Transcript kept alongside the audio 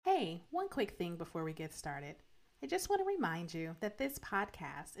Hey, one quick thing before we get started. I just want to remind you that this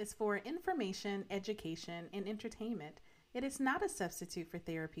podcast is for information, education, and entertainment. It is not a substitute for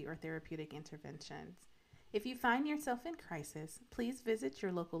therapy or therapeutic interventions. If you find yourself in crisis, please visit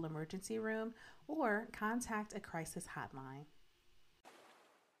your local emergency room or contact a crisis hotline.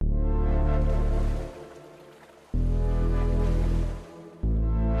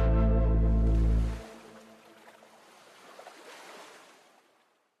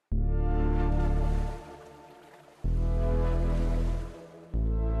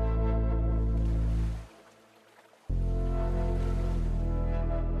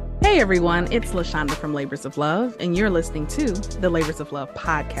 Hey everyone, it's LaShonda from Labors of Love, and you're listening to the Labors of Love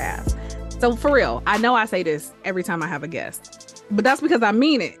podcast. So for real, I know I say this every time I have a guest, but that's because I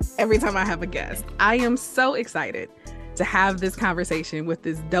mean it every time I have a guest. I am so excited to have this conversation with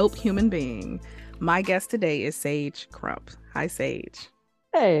this dope human being. My guest today is Sage Crump. Hi, Sage.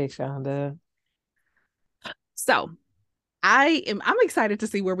 Hey, Shonda. So I'm excited to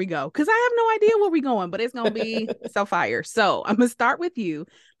see where we go because I have no idea where we're going, but it's gonna be so fire. So I'm gonna start with you,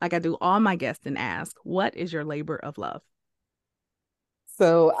 like I do all my guests, and ask, what is your labor of love?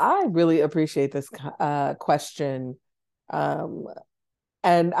 So I really appreciate this question. Um,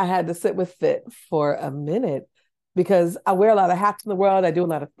 and I had to sit with it for a minute because I wear a lot of hats in the world. I do a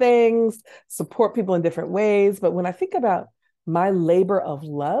lot of things, support people in different ways. But when I think about my labor of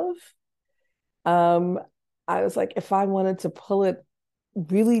love, um, I was like, if I wanted to pull it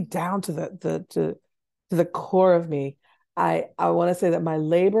really down to the core of me, I want to say that my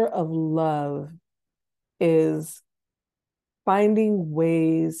labor of love is finding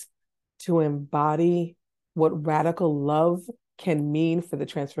ways to embody what radical love can mean for the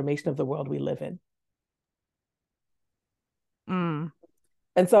transformation of the world we live in. Mm.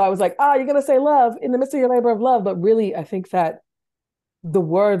 And so I was like, oh, you're going to say love in the midst of your labor of love. But really, I think that the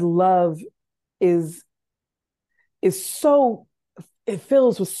word love is so, it's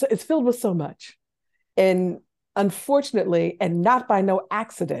filled with so much. And unfortunately, and not by no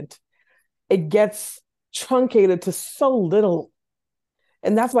accident, it gets truncated to so little.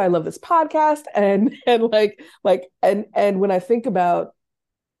 And that's why I love this podcast. And when I think about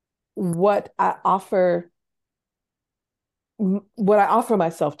what I offer what I offer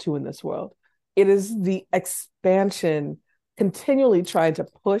myself to in this world, it is the expansion, continually trying to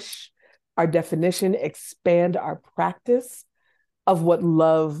push our definition, expand our practice of what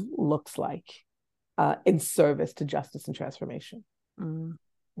love looks like in service to justice and transformation. Mm.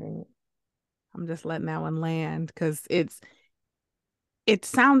 I'm just letting that one land because it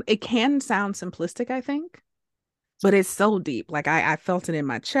can sound simplistic, I think, but it's so deep. Like I felt it in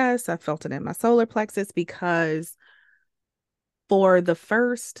my chest, I felt it in my solar plexus because for the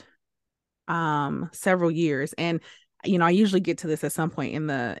first several years, and I usually get to this at some point in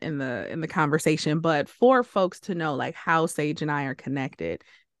the conversation, but for folks to know like how Sage and I are connected,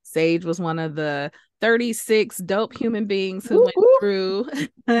 Sage was one of the 36 dope human beings who went through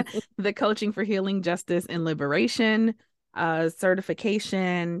the Coaching for Healing, Justice, and Liberation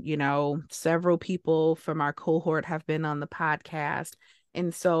certification. Several people from our cohort have been on the podcast,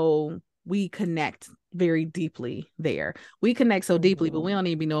 and so we connect very deeply there. We connect so deeply, but we don't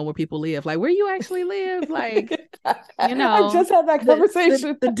even know where people live. Like, where you actually live, like, I just had that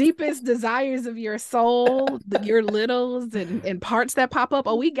conversation. The deepest desires of your soul, your littles and parts that pop up.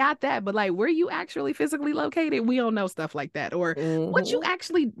 Oh, we got that. But like, where you actually physically located, we don't know stuff like that. Or what you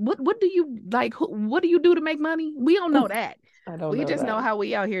actually, what do you like? What do you do to make money? We don't know that. I don't We know just that. know how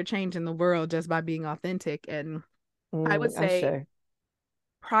we out here changing the world just by being authentic. And I would say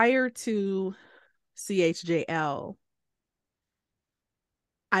prior to CHJL,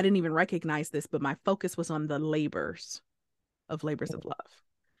 I didn't even recognize this, but my focus was on the labors of love.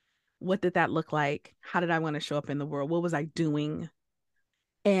 What did that look like? How did I want to show up in the world? What was I doing?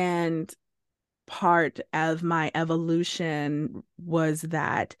 And part of my evolution was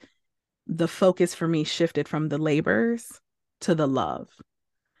that the focus for me shifted from the labors to the love.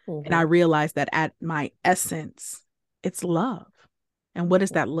 And I realized that at my essence, it's love. And what does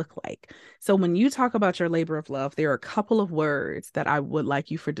that look like? So when you talk about your labor of love, there are a couple of words that I would like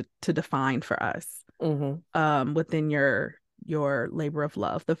you to define for us within your labor of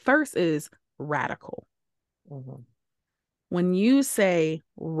love. The first is radical. When you say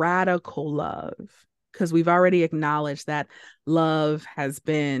radical love, because we've already acknowledged that love has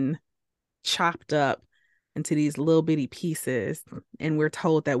been chopped up into these little bitty pieces, and we're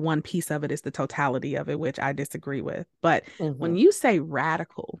told that one piece of it is the totality of it, which I disagree with. But when you say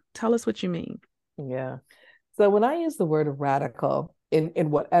radical, tell us what you mean. Yeah. So when I use the word radical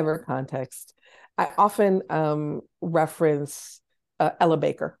in whatever context, I often reference Ella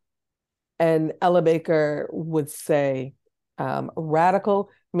Baker. And Ella Baker would say, radical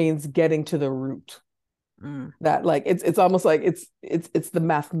means getting to the root. That like it's almost like it's the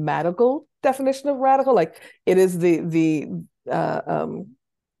mathematical definition of radical. Like it is the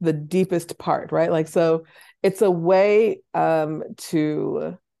deepest part, right? Like so it's a way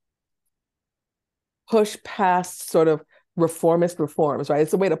to push past sort of reformist reforms, right?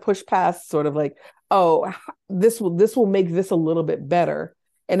 It's a way to push past sort of like, oh, this will make this a little bit better,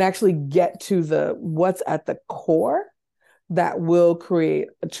 and actually get to the what's at the core that will create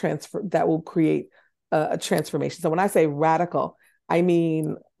a transformation. So when I say radical, I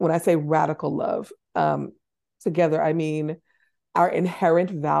mean when I say radical love, together, I mean our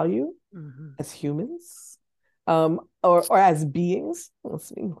inherent value as humans, or as beings. Let's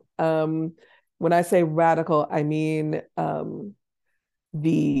see. When I say radical, I mean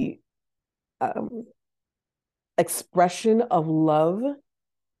the expression of love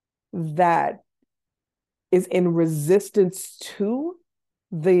that is in resistance to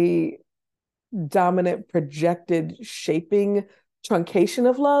the dominant projected shaping truncation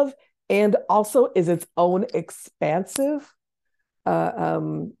of love, and also is its own expansive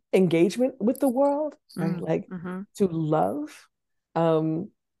engagement with the world, right? Like to love.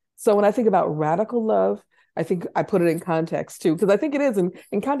 So when I think about radical love, I think I put it in context too, because I think it is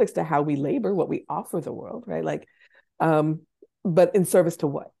in context to how we labor, what we offer the world, right? Like, but in service to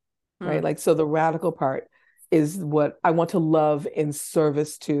what, right? Like, so the radical part is what I want to love in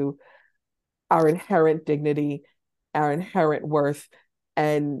service to our inherent dignity, our inherent worth,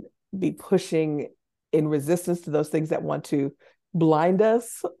 and be pushing in resistance to those things that want to blind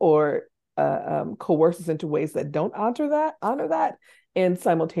us or coerce us into ways that don't honor that, and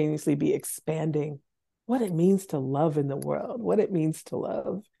simultaneously be expanding what it means to love in the world, what it means to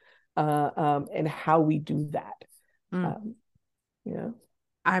love, and how we do that.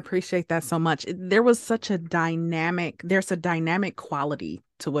 I appreciate that so much. There's a dynamic quality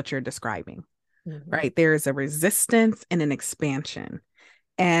to what you're describing, right? There's a resistance and an expansion.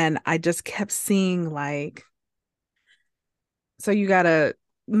 And I just kept seeing like, so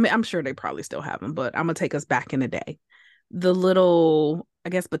I'm sure they probably still have them, but I'm going to take us back in the day. The little, I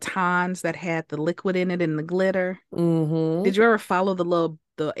guess, batons that had the liquid in it and the glitter. Did you ever follow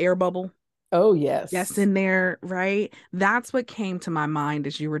the air bubble? Oh, yes. That's in there, right? That's what came to my mind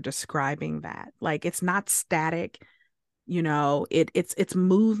as you were describing that. Like, it's not static, it's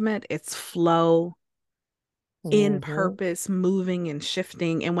movement, it's flow, in purpose, moving and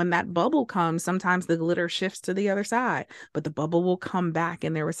shifting. And when that bubble comes, sometimes the glitter shifts to the other side, but the bubble will come back.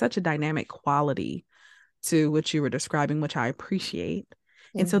 And there was such a dynamic quality to what you were describing, which I appreciate.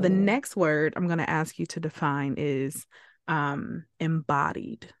 And so the next word I'm going to ask you to define is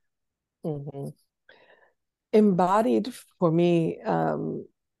embodied. Embodied for me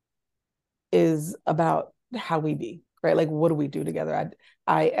is about how we be, right? Like, what do we do together?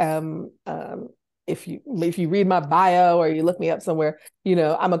 I am, if you read my bio or you look me up somewhere,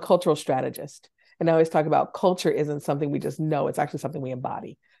 I'm a cultural strategist. And I always talk about culture isn't something we just know, it's actually something we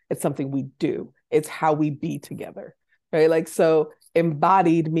embody. It's something we do. It's how we be together, right? Like, so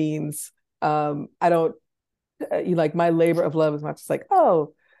embodied means I don't, like my labor of love is not just like,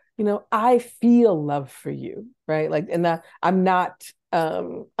 oh, I feel love for you, right? Like, and that I'm not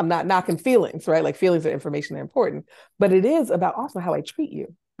knocking feelings, right? Like feelings are information, they're important, but it is about also how I treat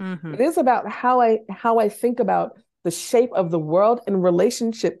you. It is about how I think about the shape of the world in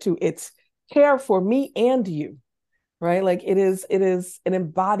relationship to its care for me and you, right? Like it is an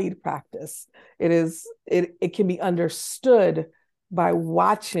embodied practice. It can be understood by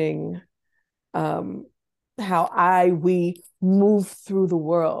watching how we move through the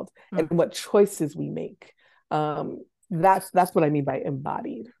world and what choices we make. That's what I mean by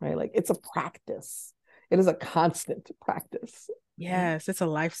embodied, right? Like it's a practice. It is a constant practice. Yes, it's a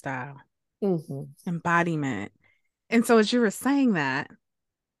lifestyle. Embodiment. And so as you were saying that,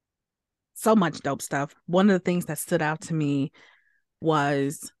 so much dope stuff. One of the things that stood out to me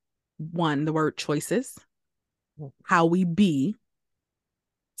was the word choices, how we be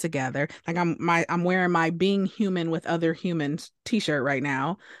together. Like I'm wearing my being human with other humans t-shirt right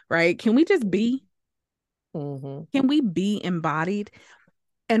now, right? Can we just be? Can we be embodied?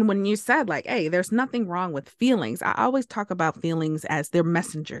 And when you said like, hey, there's nothing wrong with feelings, I always talk about feelings as they're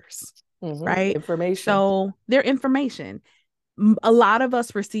messengers, right? Information. So they're information. A lot of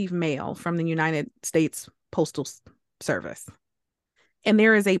us receive mail from the United States Postal Service. And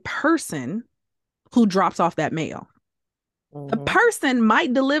there is a person who drops off that mail. The person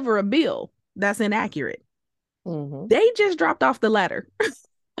might deliver a bill that's inaccurate. They just dropped off the letter.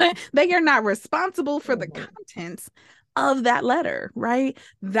 They are not responsible for the contents, of that letter, right?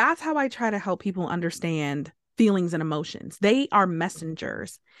 That's how I try to help people understand feelings and emotions. They are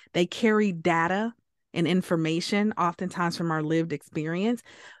messengers. They carry data and information, oftentimes from our lived experience,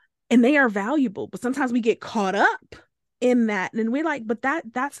 and they are valuable. But sometimes we get caught up in that, and we're like, but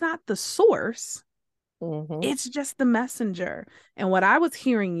that's not the source. Mm-hmm. It's just the messenger. And what I was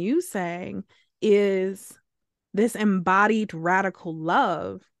hearing you saying is this embodied radical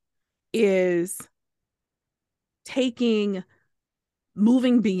love is taking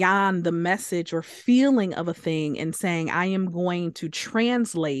moving beyond the message or feeling of a thing and saying, I am going to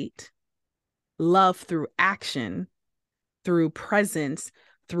translate love through action, through presence,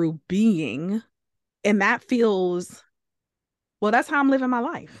 through being. And that feels, well, that's how I'm living my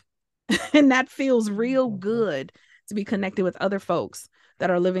life. And that feels real Mm-hmm. good to be connected with other folks that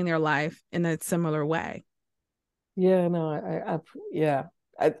are living their life in a similar way. Yeah, no, yeah,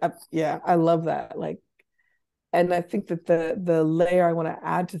 yeah, I love that. Like, and I think that the layer I want to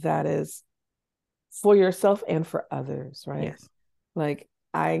add to that is for yourself and for others, right? Yes. Like,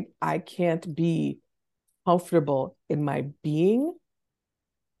 I can't be comfortable in my being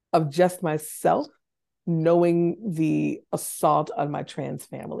of just myself, knowing the assault on my trans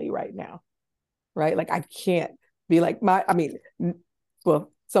family right now, right? Like, I can't be like I mean,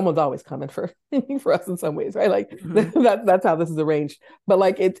 well, someone's always coming for for us in some ways, right? Like that's how this is arranged. But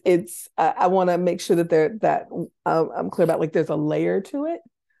like it's I want to make sure that I'm clear about, like, there's a layer to it,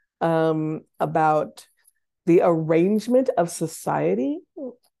 about the arrangement of society,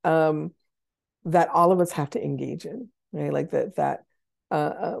 um, that all of us have to engage in, right? Like that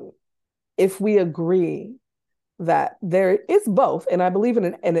uh, um, if we agree that there is both, and I believe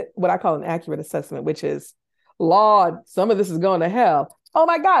in what I call an accurate assessment, which is, Lord, some of this is going to hell. Oh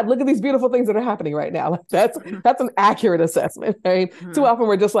my God, look at these beautiful things that are happening right now. Like, that's an accurate assessment, right? Too often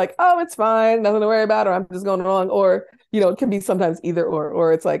we're just like, oh, it's fine, nothing to worry about, or I'm just going wrong, or it can be sometimes either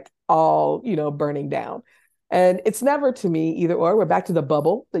or it's like all burning down. And it's never, to me, either or. We're back to the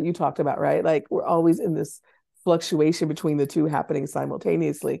bubble that you talked about, right? Like, we're always in this fluctuation between the two happening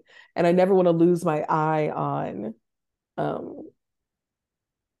simultaneously. And I never want to lose my eye on um,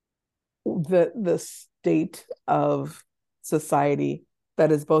 the state of society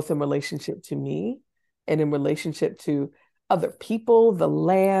that is both in relationship to me and in relationship to other people, the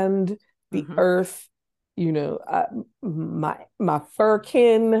land, the earth, my fur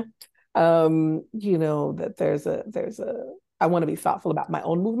kin. That there's a I want to be thoughtful about my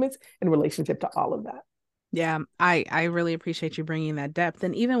own movements in relationship to all of that. Yeah, I really appreciate you bringing that depth.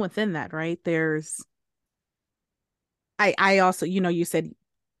 And even within that, right, I also, you said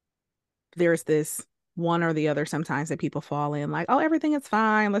there's this one or the other sometimes that people fall in, like, oh, everything is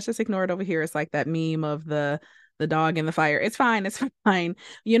fine, let's just ignore it over here. It's like that meme of the dog in the fire. It's fine, it's fine,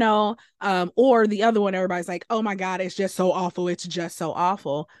 or the other one, everybody's like, oh my God, it's just so awful, it's just so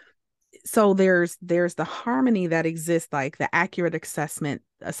awful. So there's the harmony that exists, like the accurate assessment,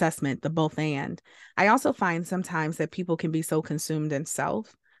 the both. And I also find sometimes that people can be so consumed in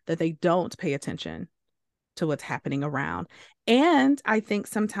self that they don't pay attention to what's happening around. And I think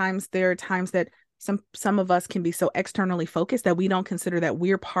sometimes there are times that some of us can be so externally focused that we don't consider that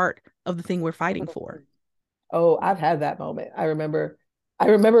we're part of the thing we're fighting for. Oh, I've had that moment. I remember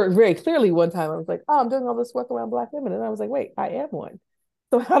very clearly one time I was like, oh, I'm doing all this work around Black women. And I was like, wait, I am one.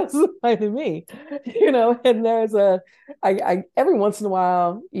 So how does it apply to me? And I every once in a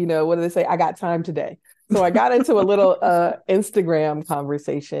while, what do they say? I got time today. So I got into a little Instagram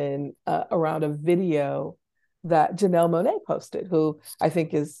conversation around a video that Janelle Monáe posted, who I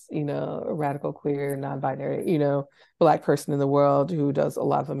think is, a radical, queer, non-binary, Black person in the world who does a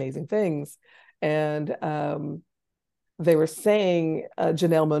lot of amazing things. And they were saying,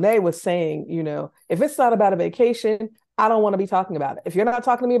 Janelle Monáe was saying, if it's not about a vacation, I don't want to be talking about it. If you're not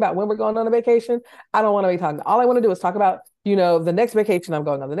talking to me about when we're going on a vacation, I don't want to be talking. All I want to do is talk about, the next vacation I'm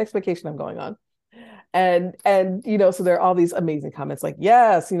going on, the next vacation I'm going on. And so there are all these amazing comments like,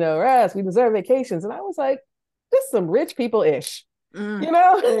 yes, yes, we deserve vacations. And I was like, this is some rich people-ish. Some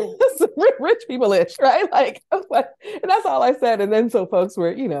rich people-ish, right? Like, and that's all I said. And then so folks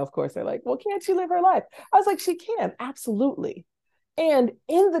were, of course, they're like, well, can't she live her life? I was like, she can, absolutely. And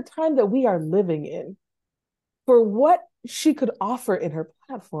in the time that we are living in, for what she could offer in her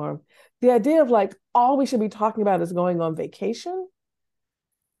platform, the idea of like, all we should be talking about is going on vacation,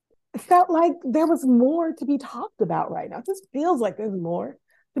 it felt like there was more to be talked about right now. It just feels like there's more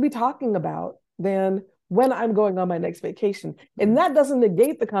to be talking about than when I'm going on my next vacation. And that doesn't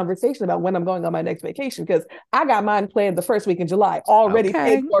negate the conversation about when I'm going on my next vacation, because I got mine planned the first week in July, already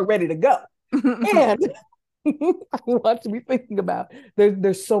paid for, ready to go. And I want to be thinking about.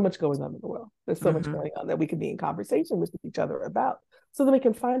 There's so much going on in the world. There's so much Mm-hmm. going on that we can be in conversation with each other about, so that we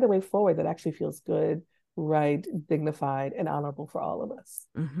can find a way forward that actually feels good, right, dignified, and honorable for all of us.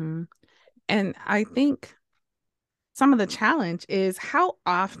 Mm-hmm. And I think some of the challenge is how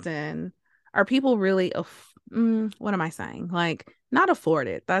often are people really what am I saying? Like not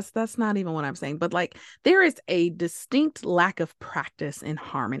afforded. That's not even what I'm saying, but like there is a distinct lack of practice in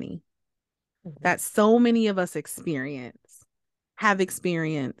harmony Mm-hmm. that so many of us have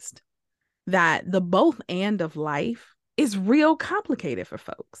experienced, that the both and of life is real complicated for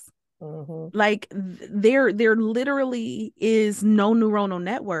folks. Mm-hmm. Like there literally is no neuronal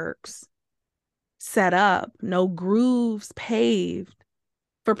networks set up, no grooves paved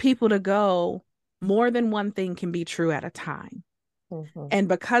for people to go, more than one thing can be true at a time. Mm-hmm. And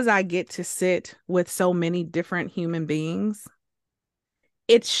because I get to sit with so many different human beings,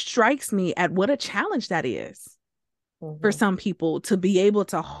 it strikes me at what a challenge that is for Mm-hmm. some people to be able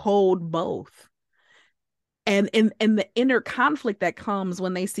to hold both. And the inner conflict that comes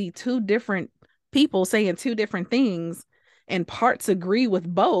when they see two different people saying two different things and parts agree with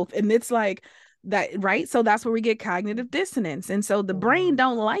both. And it's like that, right? So that's where we get cognitive dissonance. And so the brain Mm-hmm.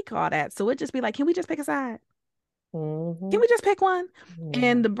 don't like all that. So it just be like, can we just pick a side? Can Mm-hmm. we just pick one? Yeah.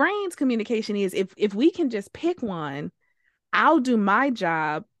 And the brain's communication is, if we can just pick one, I'll do my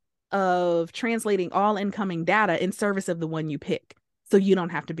job of translating all incoming data in service of the one you pick. So you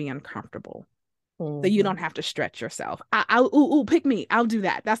don't have to be uncomfortable. So you Mm-hmm. don't have to stretch yourself. Pick me. I'll do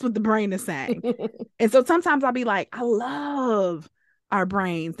that. That's what the brain is saying. And so sometimes I'll be like, I love our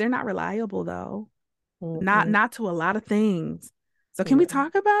brains. They're not reliable though. Mm-mm. Not to a lot of things. So can we Yeah.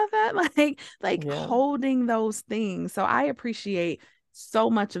 talk about that? Like Yeah. holding those things. So I appreciate so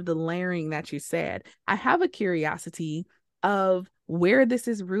much of the layering that you said. I have a curiosity of where this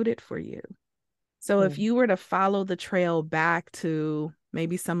is rooted for you. So if Mm. you were to follow the trail back to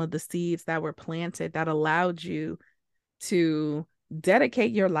maybe some of the seeds that were planted that allowed you to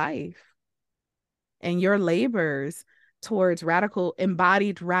dedicate your life and your labors towards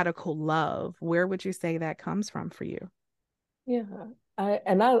embodied radical love, where would you say that comes from for you? Yeah. I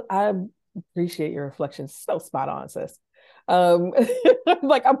appreciate your reflections. So spot on, sis. Um,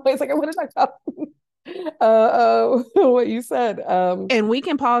 like I'm always like, I want to talk about what you said. And we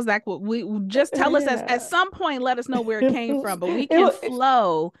can pause that. We just tell us as at Yeah. some point, let us know where it came from, but we can It,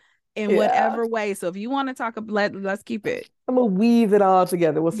 flow in yeah. whatever way. So if you want to talk, let's keep it. I'm gonna weave it all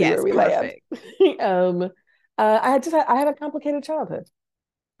together. We'll see where Yes, we land. perfect. um, I had a complicated childhood.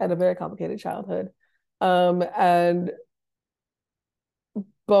 I had a very complicated childhood. And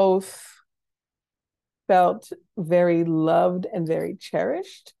both felt very loved and very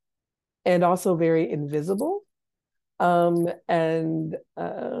cherished, and also very invisible. And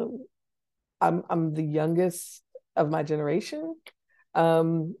I'm the youngest of my generation,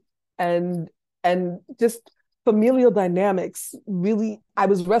 um, and just familial dynamics. Really, I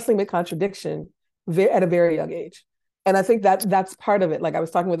was wrestling with contradiction at a very young age, and I think that that's part of it. Like I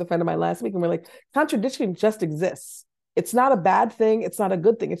was talking with a friend of mine last week, and we're like, contradiction just exists. It's not a bad thing. It's not a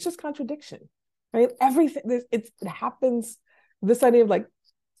good thing. It's just contradiction, right? Everything it happens. This idea of like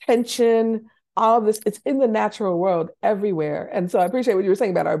tension, all of this, it's in the natural world everywhere. And so I appreciate what you were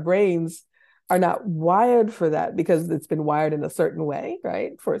saying about our brains are not wired for that because it's been wired in a certain way,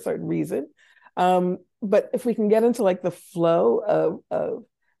 right? For a certain reason. But if we can get into like the flow of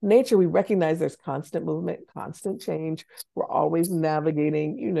nature, we recognize there's constant movement, constant change. We're always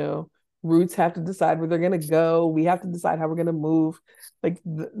navigating, roots have to decide where they're going to go. We have to decide how we're going to move. Like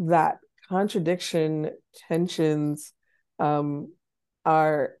that contradiction, tensions, um,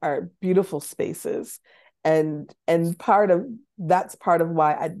 are beautiful spaces, and that's part of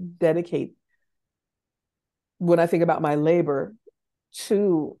why I dedicate, when I think about my labor,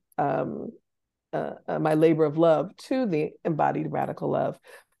 to my labor of love to the embodied radical love,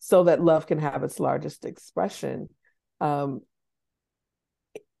 so that love can have its largest expression. um,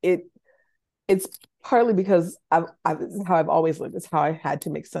 it it's partly because this is how I've always lived. It's how I had to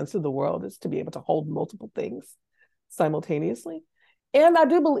make sense of the world, is to be able to hold multiple things simultaneously. And I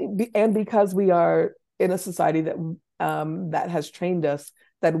do believe, and because we are in a society that has trained us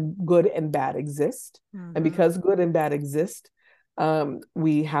that good and bad exist, and Mm-hmm. because good and bad exist,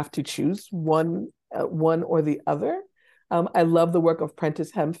 we have to choose one or the other. I love the work of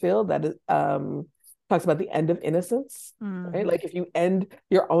Prentice Hemphill that talks about the end of innocence. Right? Mm-hmm. Like if you end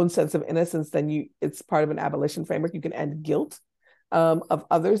your own sense of innocence, then it's part of an abolition framework. You can end guilt of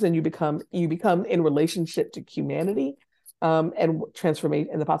others, and you become in relationship to humanity, and transformation,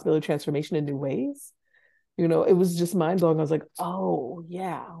 and the possibility of transformation in new ways. It was just mind blowing. I was like, oh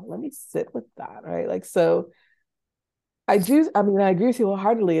yeah, let me sit with that. Right. Like, so I mean, I agree with you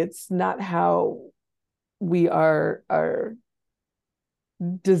wholeheartedly. It's not how we are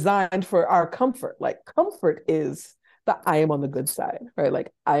designed for our comfort. Like, comfort is that I am on the good side, right?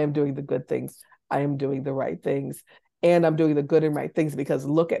 Like, I am doing the good things, I am doing the right things, and I'm doing the good and right things because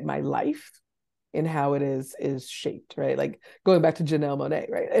look at my life and how it is shaped, right? Like, going back to Janelle Monáe,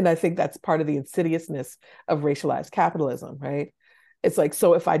 right? And I think that's part of the insidiousness of racialized capitalism, right? It's like,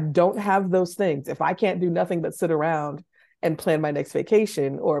 so if I don't have those things, if I can't do nothing but sit around and plan my next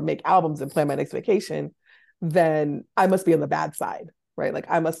vacation or make albums and plan my next vacation, then I must be on the bad side, right? Like,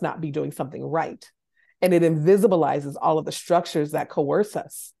 I must not be doing something right. And it invisibilizes all of the structures that coerce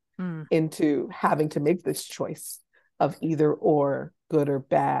us into having to make this choice of either or, good or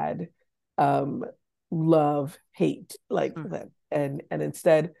bad, um, love, hate, like that. And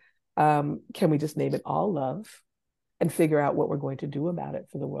instead, can we just name it all love and figure out what we're going to do about it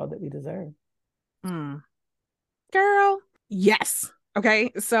for the world that we deserve? Girl, yes.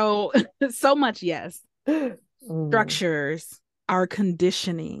 Okay. So, so much yes. Structures, our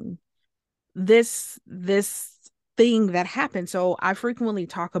conditioning, this thing that happened. So I frequently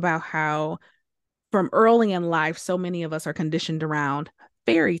talk about how from early in life, so many of us are conditioned around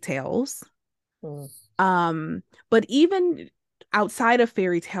fairy tales. But even outside of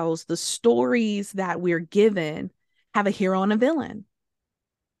fairy tales, the stories that we're given have a hero and a villain.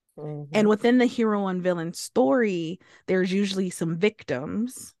 And within the hero and villain story, there's usually some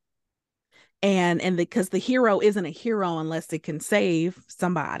victims. And because the hero isn't a hero unless it can save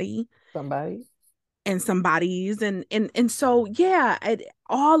somebody. And somebody's and so yeah,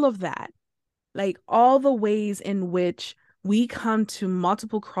 all of that, like all the ways in which we come to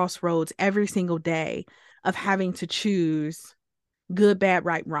multiple crossroads every single day of having to choose good, bad,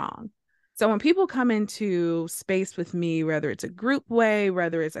 right, wrong. So when people come into space with me, whether it's a group way,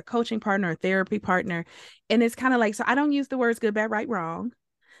 whether it's a coaching partner, a therapy partner, and it's kind of like, so I don't use the words good, bad, right, wrong,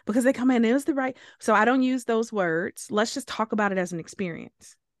 because they come in, it was the right. So I don't use those words. Let's just talk about it as an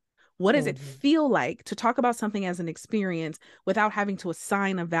experience. What does it feel like to talk about something as an experience without having to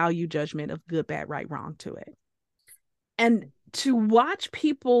assign a value judgment of good, bad, right, wrong to it? And to watch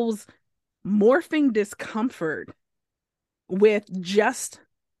people's morphing discomfort with just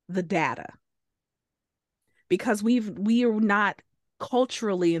the data, because we are not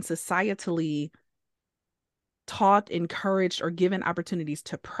culturally and societally taught, encouraged, or given opportunities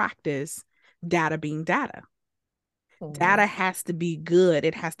to practice data being data. Data has to be good,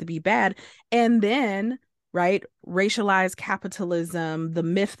 it has to be bad. And then, right, racialized capitalism, the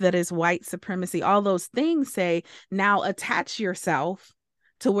myth that is white supremacy, all those things say, now attach yourself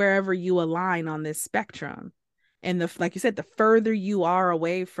to wherever you align on this spectrum. And like you said, the further you are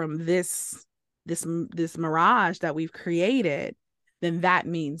away from this mirage that we've created, then that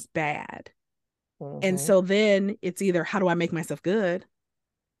means bad. And so then it's either, how do I make myself good?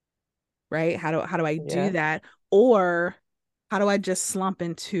 Right? How do I do that? Or how do I just slump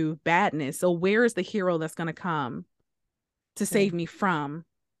into badness? So where is the hero that's going to come to save me from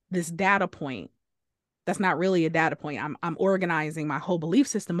this data point? That's not really a data point. I'm organizing my whole belief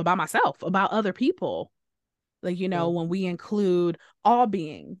system about myself, about other people. Like, when we include all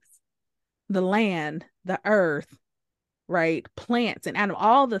beings, the land, the earth, right? Plants and animals,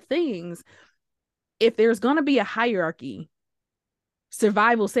 all the things. If there's going to be a hierarchy,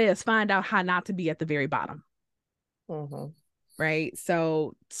 survival says find out how not to be at the very bottom. Right.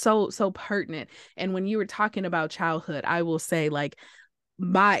 So pertinent. And when you were talking about childhood, I will say, like,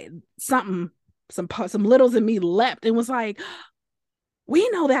 some littles in me leapt and was like, we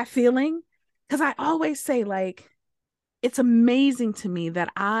know that feeling. Because I always say, like, it's amazing to me that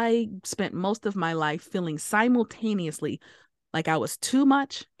I spent most of my life feeling simultaneously like I was too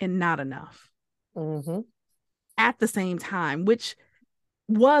much and not enough at the same time, which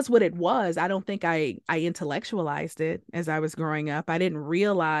was what it was. I don't think I intellectualized it as I was growing up. I didn't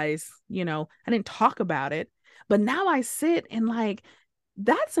realize, I didn't talk about it. But now I sit and, like,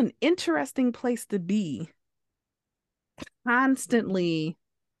 that's an interesting place to be. Constantly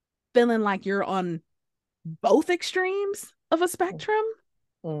feeling like you're on both extremes of a spectrum.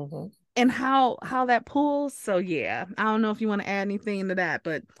 And how that pulls. So yeah, I don't know if you want to add anything to that,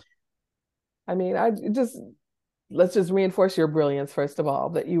 but I mean, let's just reinforce your brilliance, first of all,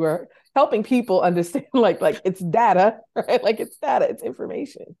 that you are helping people understand, like it's data, right? Like, it's data, it's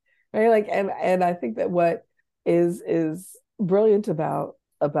information, right? Like, and I think that what is brilliant about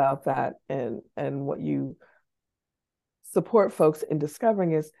that, and what you support folks in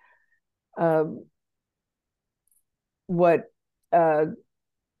discovering is what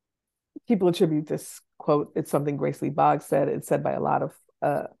people attribute this quote, it's something Grace Lee Boggs said. It's said by a lot of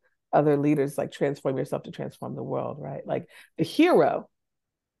other leaders, like transform yourself to transform the world, right? Like the hero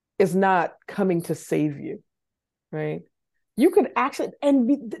is not coming to save you, right? You could actually,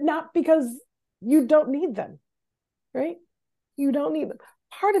 and not because you don't need them, right? You don't need them.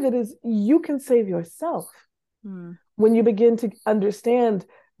 Part of it is you can save yourself when you begin to understand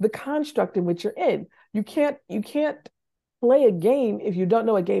the construct in which you're in. You can't play a game if you don't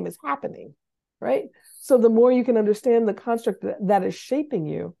know a game is happening, right? So the more you can understand the construct that is shaping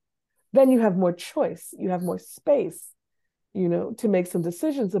you, then you have more choice, you have more space, to make some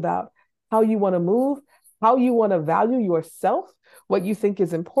decisions about how you want to move, how you want to value yourself, what you think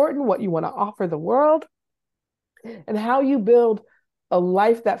is important, what you want to offer the world, and how you build a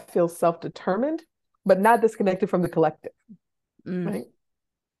life that feels self-determined, but not disconnected from the collective, right?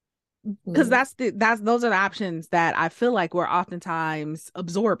 Because those are the options that I feel like we're oftentimes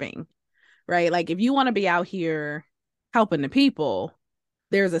absorbing, right? Like if you want to be out here helping the people,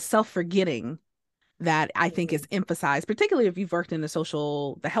 there's a self-forgetting that I think is emphasized, particularly if you've worked in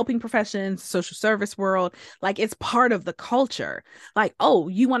the helping professions, social service world. Like it's part of the culture. Like, oh,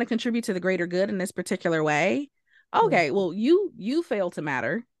 you want to contribute to the greater good in this particular way? Okay, well, you fail to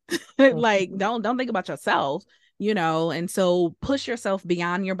matter. Like, don't think about yourself, and so push yourself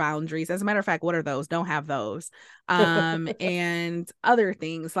beyond your boundaries. As a matter of fact, what are those? Don't have those. And other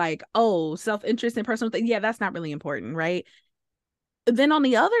things like, oh, self-interest and personal things. Yeah, that's not really important, right? Then on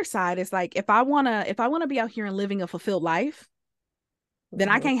the other side, it's like if I wanna be out here and living a fulfilled life, then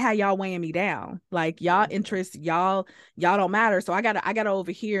I can't have y'all weighing me down. Like y'all interests, y'all don't matter. So I gotta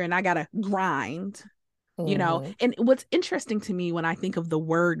over here and I gotta grind, And what's interesting to me when I think of the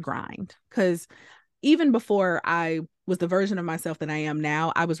word grind, because even before I was the version of myself that I am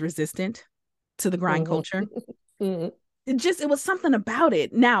now, I was resistant to the grind culture. It was something about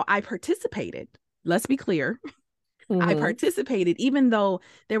it. Now I participated. Let's be clear. I participated, even though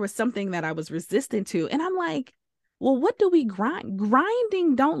there was something that I was resistant to. And I'm like, well, what do we grind?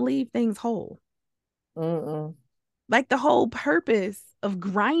 Grinding don't leave things whole. Like the whole purpose of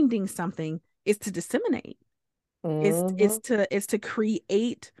grinding something is to disseminate. Is to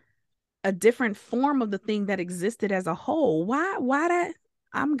create a different form of the thing that existed as a whole. Why that?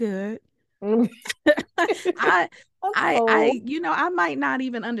 I'm good. I might not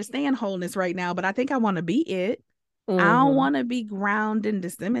even understand wholeness right now, but I think I want to be it. I don't want to be ground and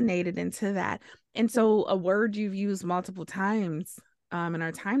disseminated into that. And so a word you've used multiple times in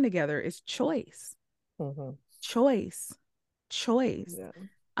our time together is choice. Choice.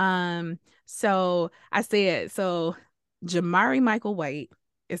 Yeah. So I said, Jamari Michael White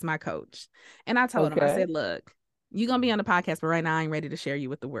is my coach. And I told him, I said, look, you're going to be on the podcast, but right now I ain't ready to share you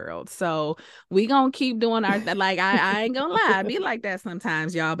with the world. So we going to keep doing our, like, I ain't going to lie. I be like that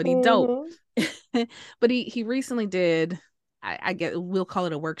sometimes, y'all, but he dope. But he recently did, I guess we'll call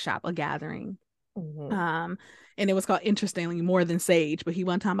it a workshop, a gathering. And it was called, interestingly, More Than Sage, but he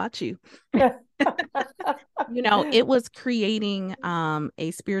wasn't talking about you. It was creating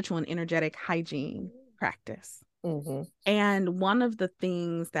a spiritual and energetic hygiene practice. And one of the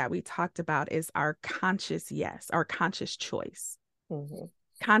things that we talked about is our conscious yes, our conscious choice.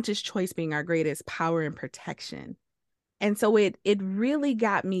 Conscious choice being our greatest power and protection. And so it really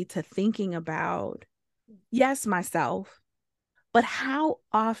got me to thinking about, yes, myself, but how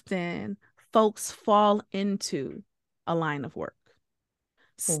often folks fall into a line of work,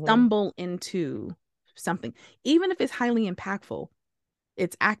 stumble into something, even if it's highly impactful.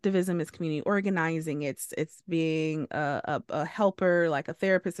 It's activism, it's community organizing, it's being a helper, like a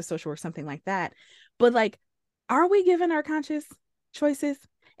therapist, a social worker, something like that. But like, are we given our conscious choices?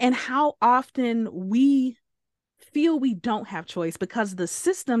 And how often we feel we don't have choice because the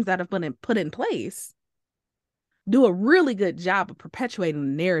systems that have been put in place do a really good job of perpetuating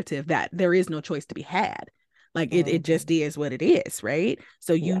the narrative that there is no choice to be had. Like it just is what it is, right?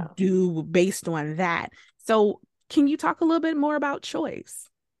 So you do based on that. So can you talk a little bit more about choice?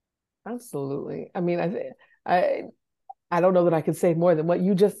 Absolutely. I mean, I don't know that I could say more than what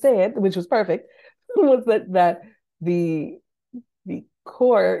you just said, which was perfect, was that the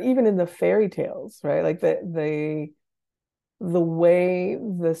core, even in the fairy tales, right? Like the way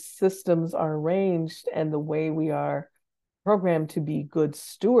the systems are arranged and the way we are programmed to be good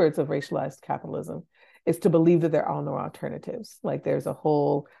stewards of racialized capitalism is to believe that there are no alternatives. Like there's a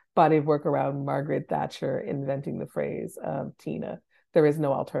whole body of work around Margaret Thatcher inventing the phrase, Tina, there is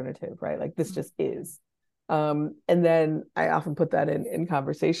no alternative, right? Like this just is. And then I often put that in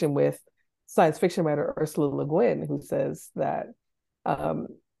conversation with science fiction writer Ursula Le Guin, who says that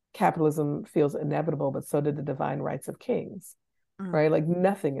capitalism feels inevitable, but so did the divine rights of kings, right? Like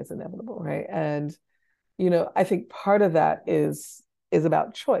nothing is inevitable, right? And I think part of that is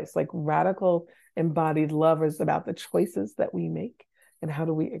about choice. Like radical embodied love is about the choices that we make and how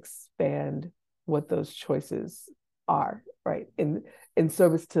do we expand what those choices are, right? In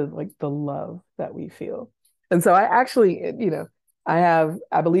service to like the love that we feel. And so I actually,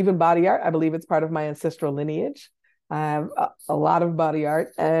 I believe in body art. I believe it's part of my ancestral lineage. I have a lot of body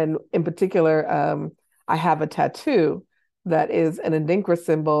art, and in particular, I have a tattoo that is an Adinkra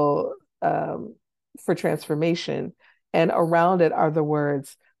symbol for transformation, and around it are the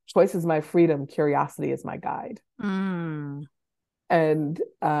words, "Choice is my freedom, curiosity is my guide." Mm. And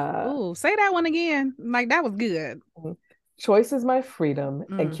Oh, say that one again. Like that was good. choice is my freedom,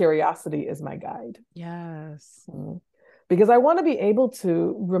 and Mm. curiosity is my guide. Yes. Because I want to be able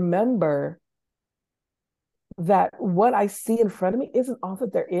to remember that what I see in front of me isn't all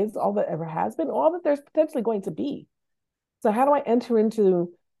that there is, all that ever has been, all that there's potentially going to be. So, how do I enter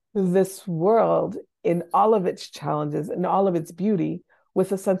into this world in all of its challenges and all of its beauty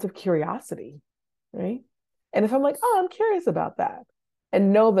with a sense of curiosity, right? And if I'm like, oh, I'm curious about that,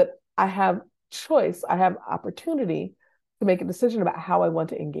 and know that I have choice, I have opportunity to make a decision about how I want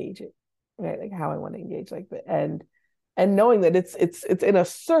to engage it, right? Like how I want to engage like that. And knowing that it's in a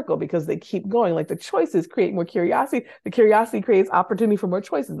circle because they keep going. Like the choices create more curiosity. The curiosity creates opportunity for more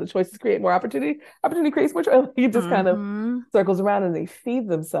choices. The choices create more opportunity. Opportunity creates more choice. It just kind of Mm-hmm. circles around and they feed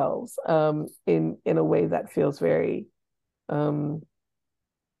themselves in a way that feels very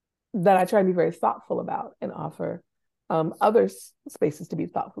that I try to be very thoughtful about and offer others spaces to be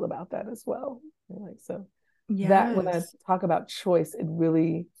thoughtful about that as well. Like so that when I Yes. talk about choice, it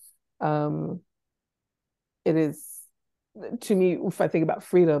really it is to me, if I think about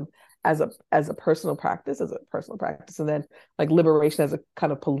freedom as a personal practice, and then like liberation as a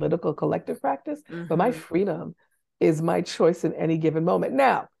kind of political collective practice. But my Mm-hmm. freedom is my choice in any given moment.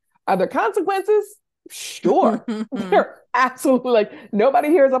 Now, are there consequences? Sure. They're absolutely like nobody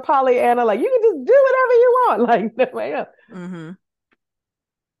here is a Pollyanna, like you can just do whatever you want. Like, yeah. Mm-hmm.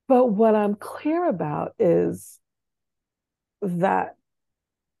 But what I'm clear about is that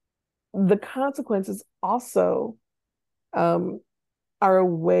the consequences also um, are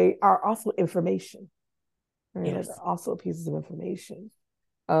also information. Right? Like Yes. also pieces of information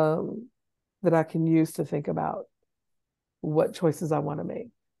um, that I can use to think about what choices I want to make.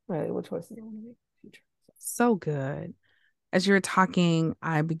 Right? What choices I want to make in the future. So good. As you were talking,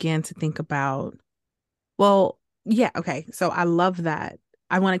 I began to think about, well, yeah, okay. So I love that.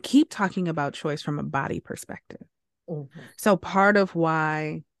 I want to keep talking about choice from a body perspective. Mm-hmm. So part of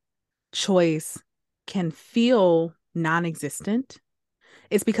why choice can feel non-existent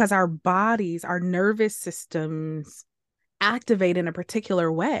is because our bodies, our nervous systems activate in a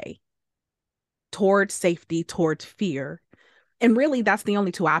particular way towards safety, towards fear. And really, that's the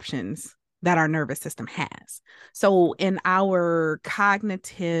only two options that our nervous system has. So, in our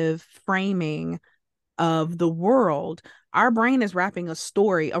cognitive framing of the world, our brain is wrapping a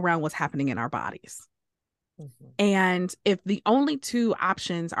story around what's happening in our bodies. Mm-hmm. And if the only two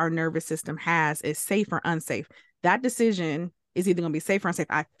options our nervous system has is safe or unsafe, that decision is either going to be safe or unsafe.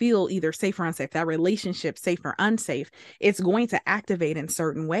 I feel either safe or unsafe. That relationship, safe or unsafe, it's going to activate in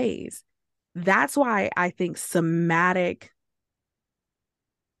certain ways. That's why I think somatic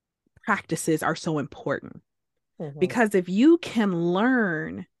practices are so important. Mm-hmm. Because if you can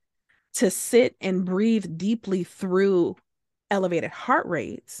learn to sit and breathe deeply through elevated heart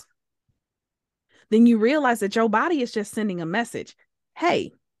rates, then you realize that your body is just sending a message.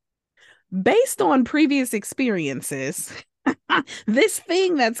 Hey, based on previous experiences, this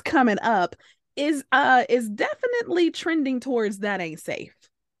thing that's coming up is definitely trending towards that ain't safe,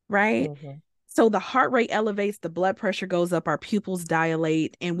 right? Mm-hmm. So the heart rate elevates, the blood pressure goes up, our pupils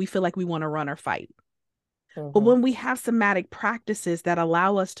dilate, and we feel like we want to run or fight. But Mm-hmm. when we have somatic practices that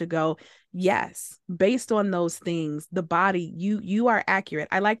allow us to go, yes, based on those things, the body, you are accurate.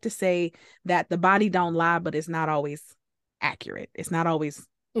 I like to say that the body don't lie, but it's not always accurate. It's not always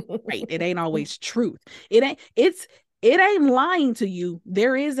right. It ain't always truth. It ain't lying to you.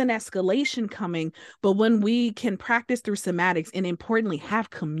 There is an escalation coming, but when we can practice through somatics and importantly have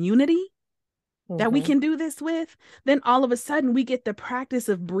community that we Mm-hmm. can do this with, then all of a sudden we get the practice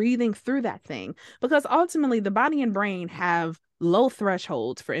of breathing through that thing. Because ultimately, the body and brain have low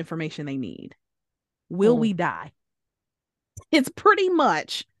thresholds for information they need. Will we die? It's pretty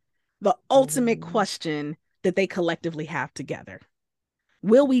much the ultimate Mm-hmm. question that they collectively have together.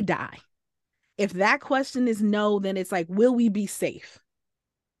 Will we die? If that question is no, then it's like, will we be safe?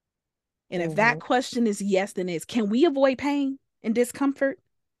 And if Mm-hmm. that question is yes, then it's, can we avoid pain and discomfort?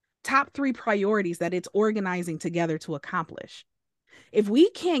 Top three priorities that it's organizing together to accomplish. If we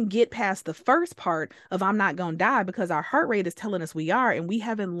can't get past the first part of I'm not going to die because our heart rate is telling us we are, and we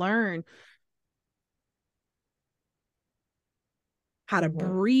haven't learned how to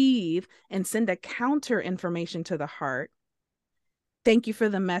breathe and send a counter information to the heart. Thank you for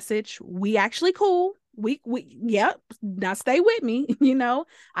the message. We actually cool. Yep. Now stay with me.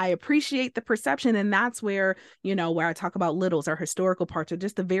 I appreciate the perception. And that's where, where I talk about littles or historical parts or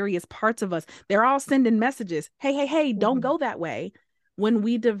just the various parts of us. They're all sending messages. Hey, don't go that way. When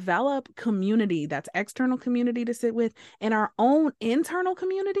we develop community, that's external community to sit with, and our own internal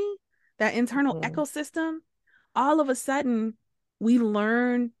community, that internal ecosystem, all of a sudden we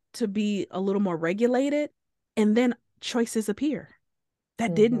learn to be a little more regulated, and then choices appear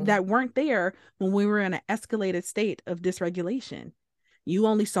that weren't there when we were in an escalated state of dysregulation. You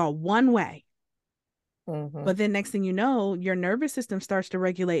only saw one way. But then next thing you know, your nervous system starts to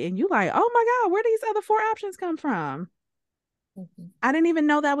regulate, and you like, oh my God, where do these other 4 options come from? I didn't even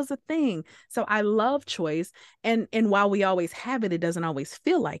know that was a thing. So I love choice. And while we always have it, it doesn't always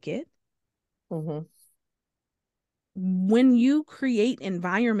feel like it. When you create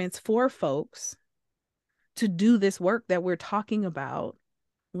environments for folks to do this work that we're talking about,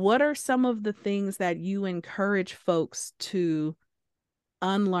 what are some of the things that you encourage folks to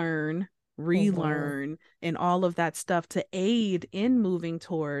unlearn, relearn, and all of that stuff to aid in moving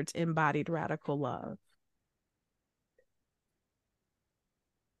towards embodied radical love?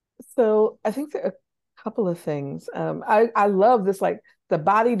 So I think there are a couple of things. I love this, like, the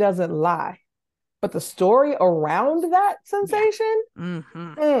body doesn't lie, but the story around that sensation,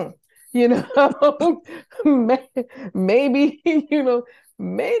 maybe,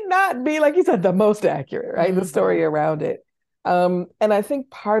 may not be, like you said, the most accurate, right? The story around it. And I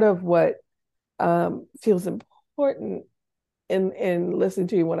think part of what feels important in listening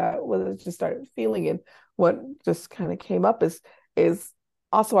to you, when I just started feeling, and what just kind of came up is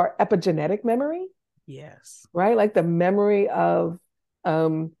also our epigenetic memory. Yes. Right? Like the memory of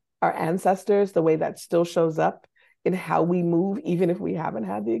our ancestors, the way that still shows up in how we move, even if we haven't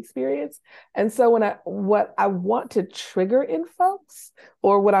had the experience. And so what I want to trigger in folks,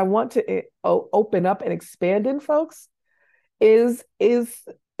 or what I want to open up and expand in folks, is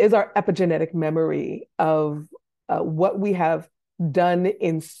our epigenetic memory of what we have done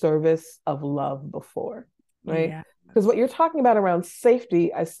in service of love before, right? Because what you're talking about around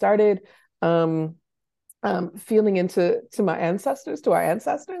safety, I started feeling into our ancestors,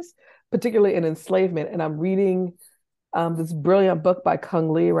 particularly in enslavement. And I'm reading this brilliant book by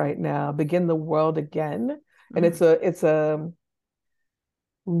Kung Lee right now, Begin the World Again. And it's a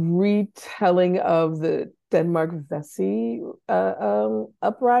retelling of the Denmark Vesey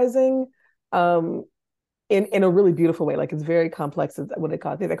uprising in a really beautiful way. Like, it's very complex. It's what they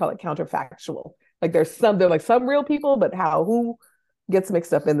call it counterfactual. Like, they're like some real people, but who gets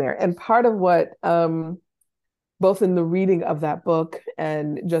mixed up in there. And part of what both in the reading of that book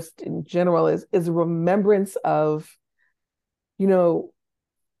and just in general is a remembrance of, during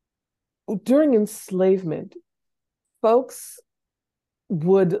enslavement, folks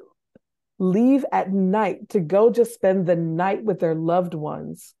would leave at night to go just spend the night with their loved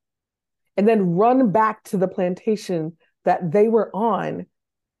ones, and then run back to the plantation that they were on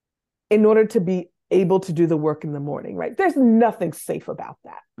in order to be able to do the work in the morning, right? There's nothing safe about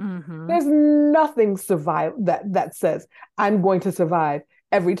that. There's nothing that says I'm going to survive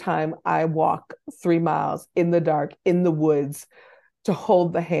every time I walk 3 miles in the dark, in the woods, to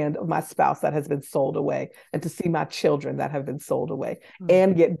hold the hand of my spouse that has been sold away, and to see my children that have been sold away,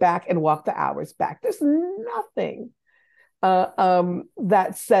 and get back and walk the hours back. There's nothing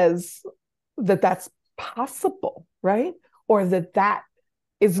that says that that's possible, right? Or that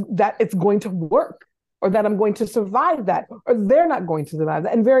it's going to work, or that I'm going to survive that, or they're not going to survive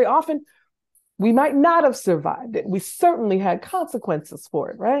that. And very often we might not have survived it. We certainly had consequences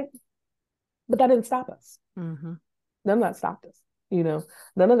for it, right? But that didn't stop us. None of that stopped us.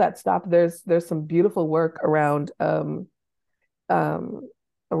 None of that stopped. There's some beautiful work around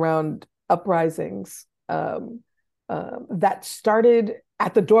uprisings that started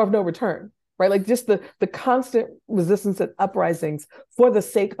at the door of no return, right? Like, just the constant resistance and uprisings for the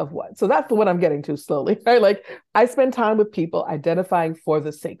sake of what? So that's what I'm getting to slowly, right? Like, I spend time with people identifying for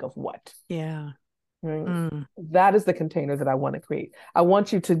the sake of what. Yeah. Right? That is the container that I want to create. I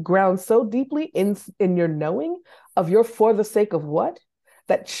want you to ground so deeply in your knowing of your for the sake of what,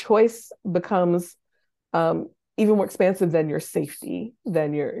 that choice becomes even more expansive than your safety,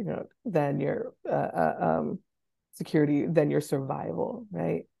 than your security, than your survival,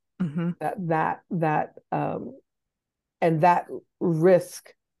 right? That and that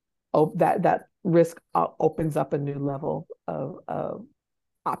risk, that risk opens up a new level of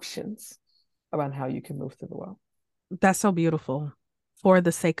options around how you can move through the world. That's so beautiful. For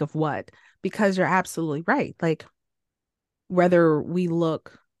the sake of what? Because you're absolutely right. Like, whether we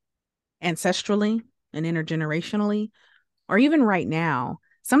look ancestrally and intergenerationally, or even right now,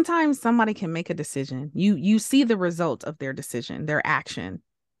 sometimes somebody can make a decision. You see the result of their decision, their action.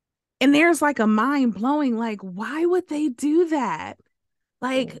 And there's like a mind blowing, like, why would they do that?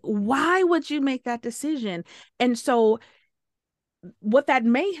 Like, why would you make that decision? And so what that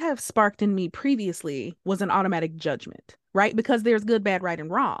may have sparked in me previously was an automatic judgment, right? Because there's good, bad, right, and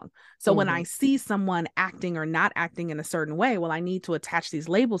wrong. So when I see someone acting or not acting in a certain way, well, I need to attach these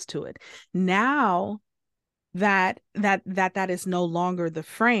labels to it. Now that is no longer the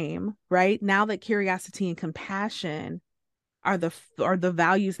frame, right? Now that curiosity and compassion are the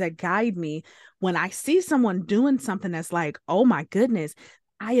values that guide me, when I see someone doing something that's like, oh my goodness,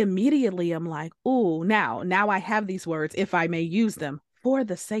 I immediately am like, oh, now I have these words, if I may use them. For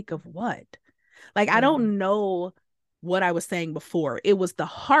the sake of what? Like, I don't know what I was saying before. It was the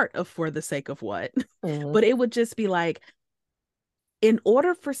heart of for the sake of what. But it would just be like, in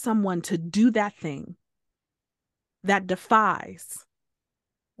order for someone to do that thing that defies,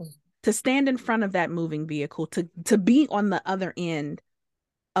 to stand in front of that moving vehicle, to be on the other end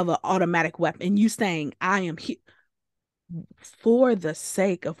of an automatic weapon, you saying, I am here for the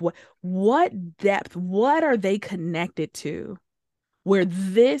sake of what depth, what are they connected to, where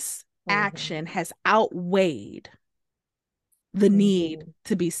this action has outweighed the need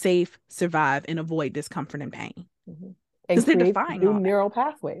to be safe, survive, and avoid discomfort and pain. And create new neural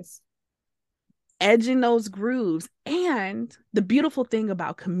pathways, edging those grooves. And the beautiful thing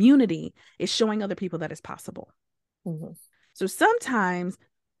about community is showing other people that it's possible. So sometimes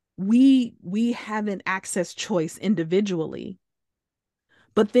we haven't accessed choice individually,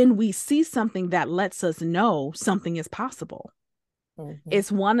 but then we see something that lets us know something is possible.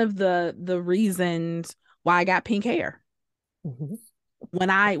 It's one of the reasons why I got pink hair. When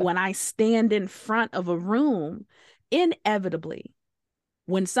I stand in front of a room, inevitably,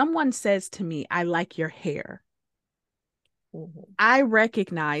 when someone says to me, I like your hair, I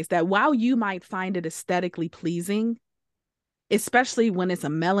recognize that while you might find it aesthetically pleasing, especially when it's a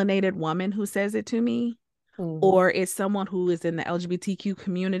melanated woman who says it to me, or it's someone who is in the LGBTQ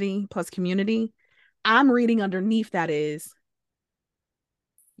community, I'm reading underneath that is,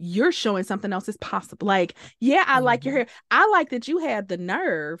 you're showing something else is possible. Like, yeah, I like your hair. I like that you had the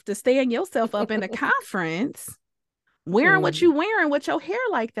nerve to stand yourself up in a conference wearing what you wearing with your hair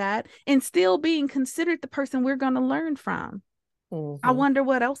like that and still being considered the person we're going to learn from. I wonder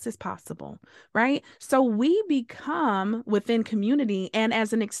what else is possible, right? So we become within community, and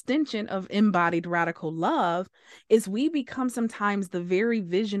as an extension of embodied radical love, is we become sometimes the very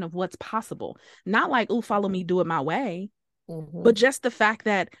vision of what's possible. Not like, oh, follow me, do it my way, but just the fact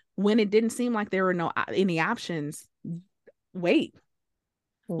that when it didn't seem like there were any options, wait,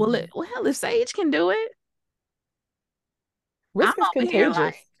 well, if Sage can do it, risk is contagious.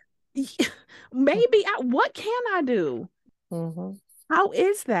 Like, maybe what can I do? How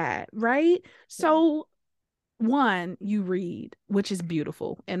is that, right? So one, you read, which is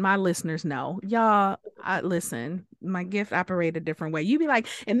beautiful, and my listeners know, y'all, listen, my gift operate a different way. You be like,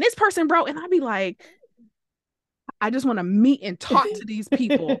 and this person wrote, and I'd be like, I just want to meet and talk to these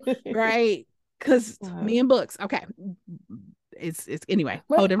people, right? Because me and books, okay. It's anyway.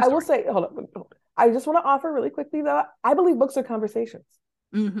 But I will say, hold on. I just want to offer really quickly though, I believe books are conversations.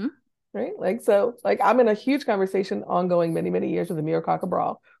 Right? Like, so like I'm in a huge conversation ongoing many years with Amir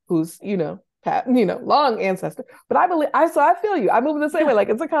Cabral, who's, long ancestor. But I feel you. I move the same way. Like,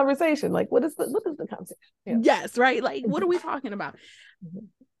 it's a conversation. Like, what is the conversation? Yeah. Yes, right. Like, what are we talking about?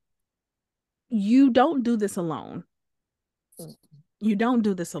 You don't do this alone. You don't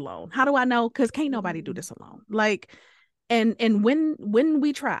do this alone. How do I know? Because can't nobody do this alone. Like, and when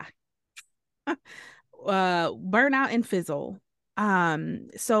we try, burn out and fizzle.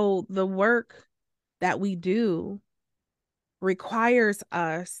 So the work that we do requires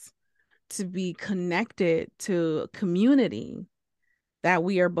us to be connected to a community that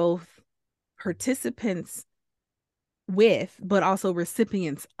we are both participants with, but also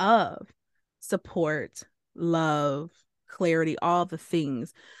recipients of support, love, clarity, all the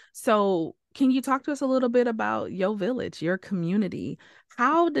things. So can you talk to us a little bit about your village, your community?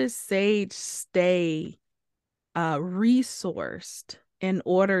 How does Sage stay resourced in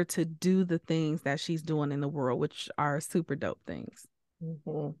order to do the things that she's doing in the world, which are super dope things?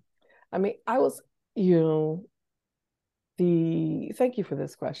 I mean, thank you for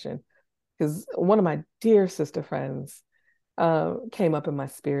this question, because one of my dear sister friends came up in my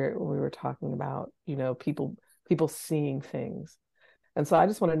spirit when we were talking about, people seeing things. And so I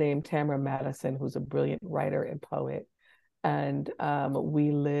just want to name Tamara Madison, who's a brilliant writer and poet. And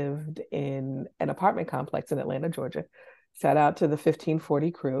we lived in an apartment complex in Atlanta, Georgia. Shout out to the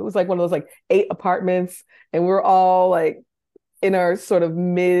 1540 crew. It was like one of those like 8 apartments, and we were all like in our sort of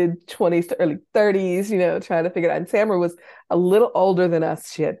mid 20s to early 30s, trying to figure it out. And Tamara was a little older than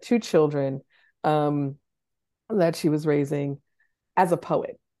us. She had 2 children that she was raising as a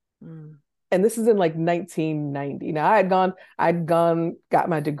poet. Mm. And this is in like 1990. Now got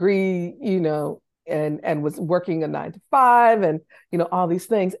my degree, and was working a 9 to 5 and, all these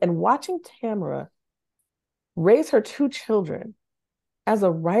things. And watching Tamara raise her 2 children as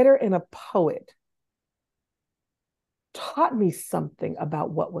a writer and a poet taught me something about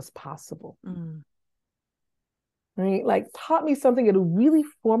what was possible. Mm. Right? Like taught me something at a really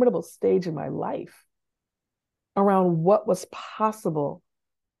formidable stage in my life around what was possible,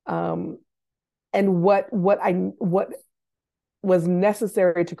 and what was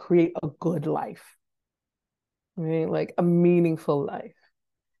necessary to create a good life, right? Like a meaningful life.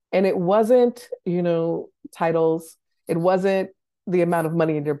 And it wasn't, titles. It wasn't the amount of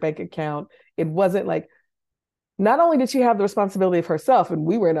money in your bank account. It wasn't like, not only did she have the responsibility of herself, and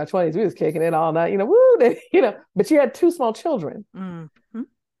we were in our 20s, we was kicking it all night, but she had 2 small children. Mm-hmm.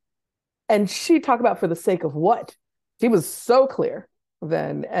 And she talked about for the sake of what? She was so clear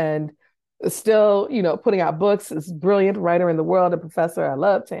then, and still, putting out books. This brilliant writer in the world, a professor. I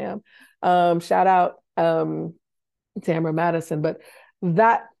love Tam. Shout out Tamara Madison. But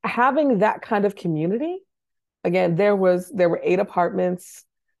that having that kind of community, again, there were 8 apartments.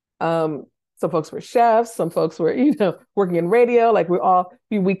 Some folks were chefs, some folks were, working in radio. Like we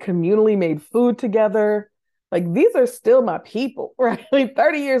communally made food together. Like these are still my people, right? Like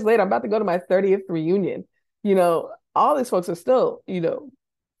 30 years later, I'm about to go to my 30th reunion. All these folks are still,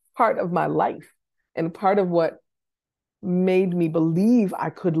 part of my life and part of what made me believe I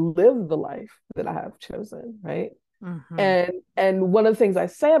could live the life that I have chosen, right? Mm-hmm. And one of the things I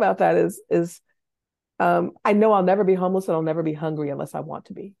say about that is I know I'll never be homeless and I'll never be hungry unless I want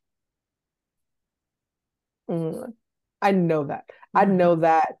to be. I know that. Mm-hmm. I know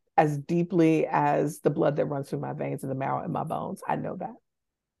that as deeply as the blood that runs through my veins and the marrow in my bones. I know that.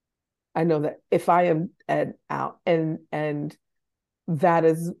 I know that if I am out and that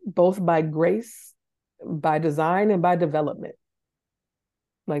is both by grace, by design, and by development.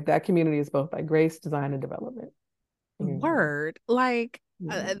 Like that community is both by grace, design, and development. Word. Like,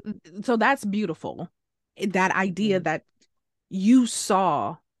 so that's beautiful. That idea that you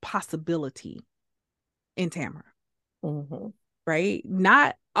saw possibility in Tamara. Mm-hmm. Right?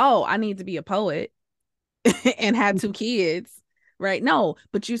 Not, I need to be a poet and had 2 kids. Right? No,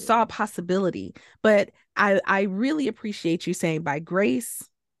 but you saw possibility. But I really appreciate you saying by grace,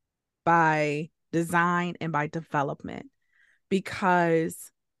 by design, and by development,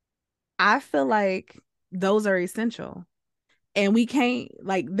 because I feel like those are essential, and we can't,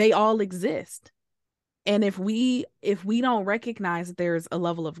 like, they all exist. And if we don't recognize that there's a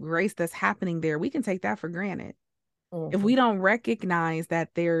level of grace that's happening there, we can take that for granted. Mm-hmm. If we don't recognize that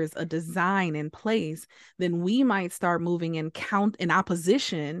there's a design in place, then we might start moving in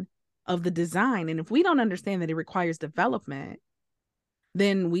opposition of the design. And if we don't understand that it requires development,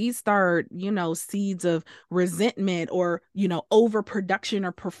 then we start, seeds of resentment or, overproduction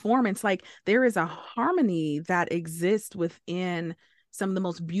or performance. Like there is a harmony that exists within some of the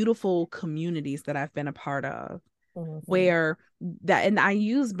most beautiful communities that I've been a part of. Mm-hmm. Where that, and I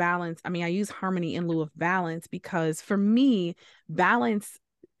use balance. I mean, I use harmony in lieu of balance, because for me, balance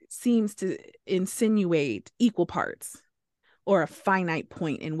seems to insinuate equal parts or a finite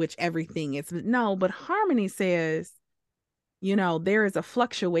point in which everything is. No, but harmony says, there is a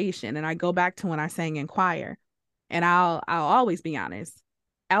fluctuation. And I go back to when I sang in choir, and I'll always be honest,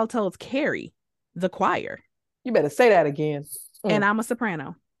 altos carry the choir. You better say that again. And I'm a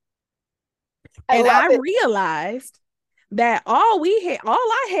soprano. I realized that all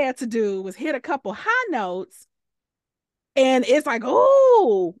I had to do was hit a couple high notes, and it's like,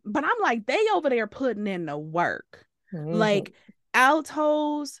 oh, but I'm like, they over there putting in the work. Mm-hmm. Like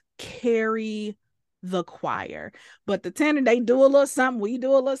altos carry the choir, but the tenor, they do a little something, we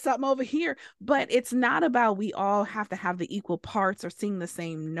do a little something over here. But it's not about we all have to have the equal parts or sing the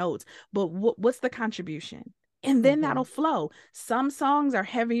same notes, but what's the contribution? And then that'll flow. Some songs are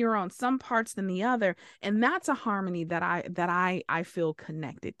heavier on some parts than the other. And that's a harmony that I feel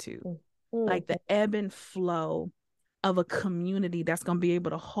connected to. Like the ebb and flow of a community that's going to be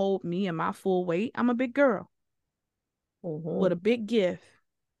able to hold me in my full weight. I'm a big girl with a big gift,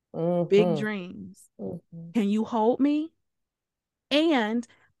 big dreams. Can you hold me? And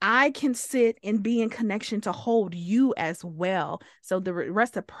I can sit and be in connection to hold you as well. So the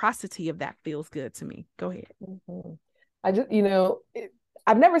reciprocity of that feels good to me. Go ahead. Mm-hmm. I just,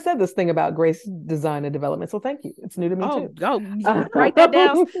 I've never said this thing about grace design and development. So thank you. It's new to me Oh, too. go write that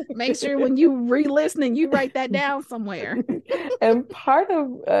down. Make sure when you re-listening, you write that down somewhere. And part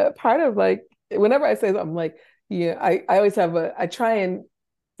of like, whenever I say something, I'm like, I always have I try and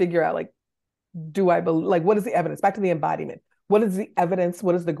figure out like, do I believe, like, what is the evidence? Back to the embodiment. What is the evidence?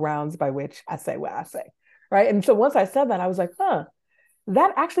 What is the grounds by which I say what I say? Right. And so once I said that, I was like,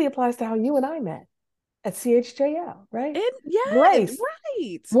 that actually applies to how you and I met at CHJL, right? Grace.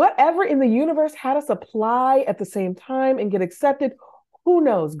 Right. Whatever in the universe had us apply at the same time and get accepted, who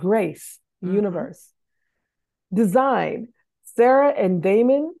knows? Grace, universe, design. Sarah and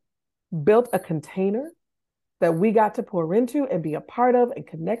Damon built a container that we got to pour into and be a part of and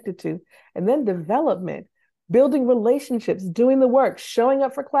connected to. And then development, building relationships, doing the work, showing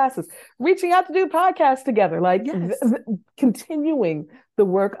up for classes, reaching out to do podcasts together, like continuing the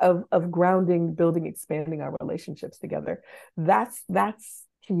work of grounding, building, expanding our relationships together. That's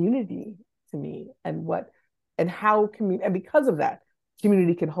community to me, and how community, and because of that,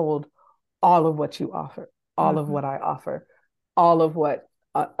 community can hold all of what you offer, all of what I offer, all of what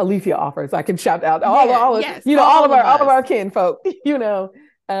Alethea offers. I can shout out all of our kinfolk,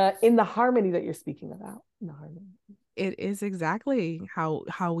 in the harmony that you're speaking about. It is exactly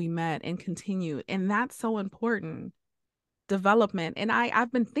how we met and continued, and that's so important. Development, and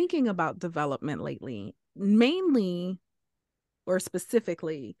I've been thinking about development lately, mainly or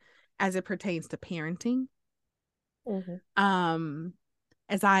specifically as it pertains to parenting.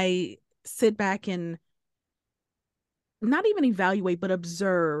 As I sit back and not even evaluate, but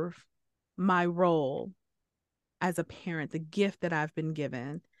observe my role as a parent, the gift that I've been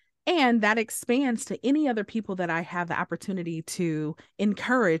given. And that expands to any other people that I have the opportunity to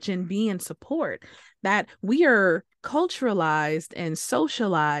encourage and be in support, that we are culturalized and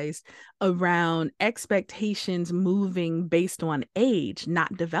socialized around expectations moving based on age,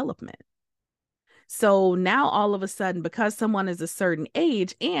 not development. So now all of a sudden, because someone is a certain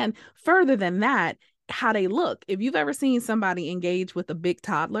age, and further than that, how they look. If you've ever seen somebody engage with a big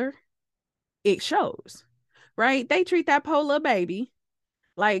toddler, it shows, right? They treat that poor little baby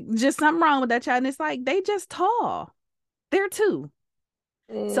like just something wrong with that child. And it's like, they just tall. They're two.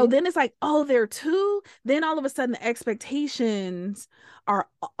 So then it's like, oh, they're two. Then all of a sudden the expectations are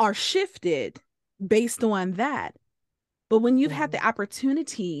shifted based on that. But when you've had the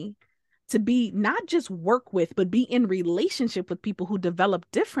opportunity to be not just work with, but be in relationship with people who develop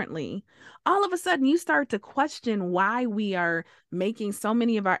differently, all of a sudden you start to question why we are making so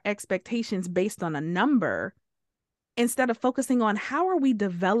many of our expectations based on a number instead of focusing on how are we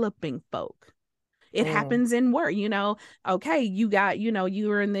developing folk. It happens in work, okay, you got, you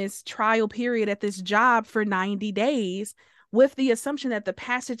were in this trial period at this job for 90 days with the assumption that the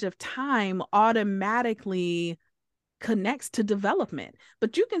passage of time automatically connects to development.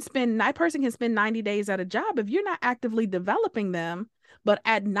 But that person can spend 90 days at a job if you're not actively developing them. But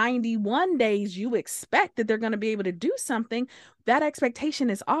at 91 days, you expect that they're going to be able to do something. That expectation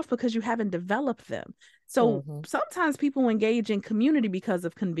is off because you haven't developed them. So sometimes people engage in community because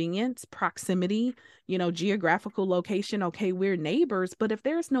of convenience, proximity, geographical location. Okay, we're neighbors. But if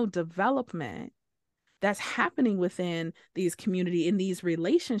there's no development that's happening within these community, in these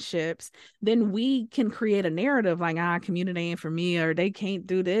relationships, then we can create a narrative like, community ain't for me, or they can't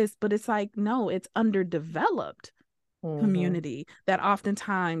do this. But it's like, no, it's underdeveloped community that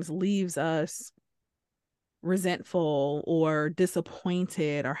oftentimes leaves us resentful or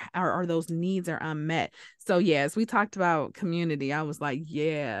disappointed, or those needs are unmet. So as we talked about community, I was like,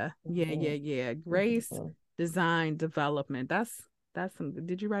 grace, design, development. That's some.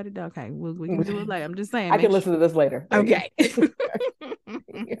 Did you write it down? Okay, we can do it later. I'm just saying. I can listen to this later. Okay.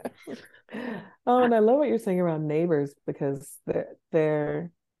 Oh, and I love what you're saying around neighbors, because many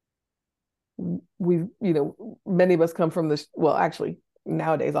of us come from this. Well, actually,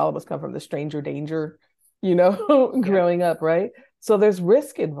 nowadays, all of us come from the stranger danger, growing up, right? So there's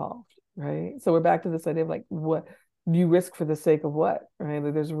risk involved, right? So we're back to this idea of like, what do you risk for the sake of what, right?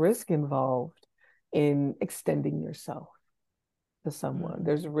 There's risk involved in extending yourself to someone.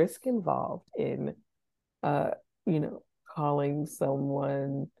 There's risk involved in calling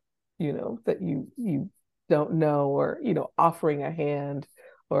someone that you don't know, or offering a hand.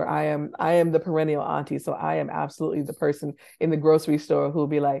 Or I am the perennial auntie, so I am absolutely the person in the grocery store who will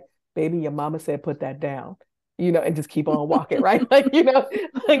be like, baby, your mama said put that down, and just keep on walking, right? Like,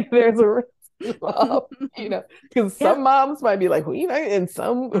 like there's a risk involved, because some moms might be like, well, and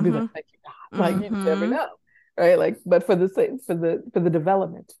some would be like, you not. Like, you never know. right? Like, but for the sake, for the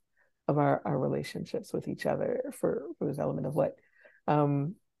development of our relationships with each other, for the development of what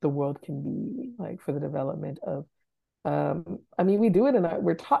the world can be, like for the development of I mean, we do it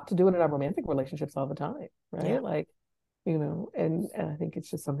we're taught to do it in our romantic relationships all the time, Yeah, right? Like, and I think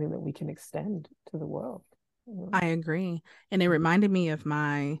it's just something that we can extend to the world. You know? I agree. And it reminded me of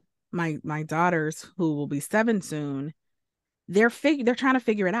my daughters who will be 7 soon. They're trying to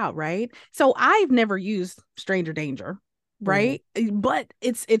figure it out, right? So I've never used stranger danger, Mhm, right? But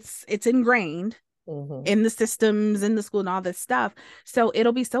it's ingrained mhm, in the systems, in the school and all this stuff. So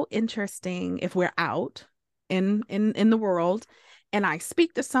it'll be so interesting if we're out in the world and I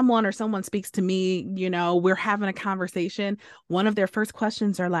speak to someone or someone speaks to me, we're having a conversation. One of their first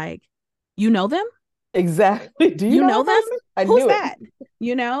questions are like, you know them? exactly. Do you You know know that them? person? I Who's knew it. that?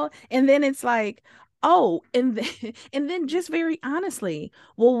 And then it's like, oh, and then just very honestly,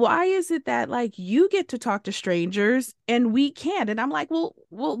 well, why is it that like you get to talk to strangers and we can't? And I'm like,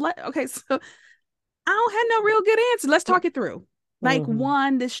 okay, so I don't have no real good answer. Let's talk it through. Like Mhm.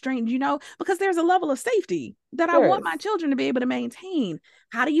 one, this strange, because there's a level of safety that I There want is. my children to be able to maintain.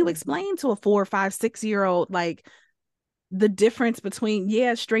 How do you Mhm, explain to a 4, 5, 6 year old like the difference between,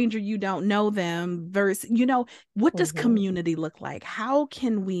 yeah, stranger, you don't know them versus, what does mhm, community look like? How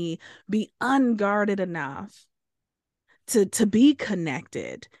can we be unguarded enough to be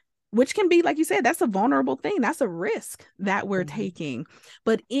connected? Which can be, like you said, that's a vulnerable thing. That's a risk that we're mhm, taking.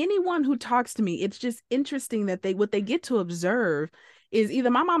 But anyone who talks to me, it's just interesting that what they get to observe is either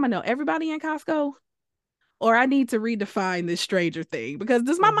my mama know everybody in Costco, or I need to redefine this stranger thing because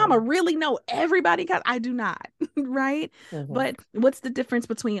does my mama mhm, really know everybody? Because I do not, right? mhm, But what's the difference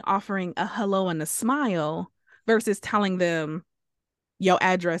between offering a hello and a smile versus telling them your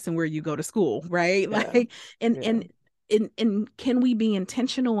address and where you go to school, right? yeah, Like, and yeah. and and can we be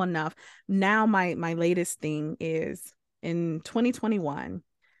intentional enough? Now, my latest thing is in 2021,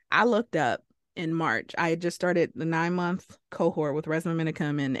 I looked up in March. I had just started the 9-month cohort with Resmaa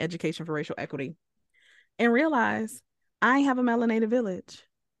Menakem in Education for Racial Equity and realize I have a melanated village.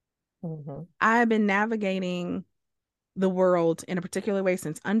 Mhm, I've been navigating the world in a particular way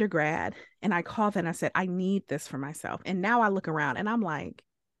since undergrad. And I called and I said, I need this for myself. And now I look around and I'm like,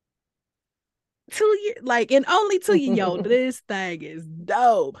 2 years, like in only 2 years, yo, this thing is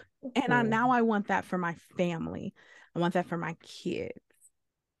dope. And now mhm, I want that for my family. I want that for my kids.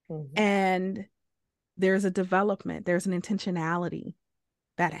 mhm, And there's a development, there's an intentionality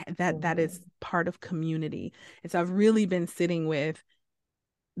that is mhm, part of community. And so I've really been sitting with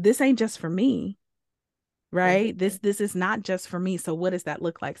this ain't just for me, right? mhm, This is not just for me. So what does that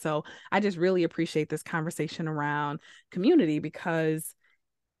look like? So I just really appreciate this conversation around community because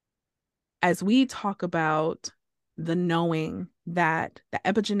as we talk about the knowing that the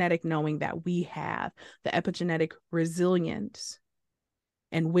epigenetic knowing that we have, the epigenetic resilience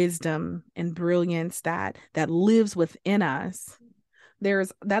and wisdom and brilliance that lives within us,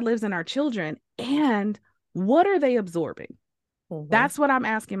 there's that lives in our children. And what are they absorbing? mhm, That's what I'm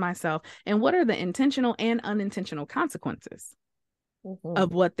asking myself. And what are the intentional and unintentional consequences mhm.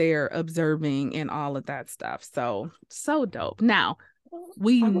 of what they're observing and all of that stuff? So dope. Now,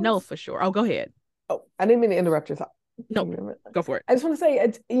 we I want know to. for sure. Oh, go ahead. Oh, I didn't mean to interrupt your thought. Nope. Go for it. I just want to say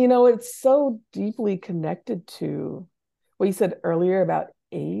it's so deeply connected to what you said earlier about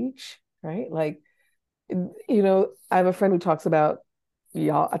age, right? Like, I have a friend who talks about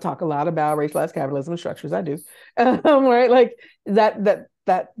y'all. I talk a lot about racialized capitalism and structures. I do, right? Like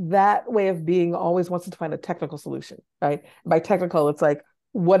that way of being always wants to find a technical solution, right? By technical, it's like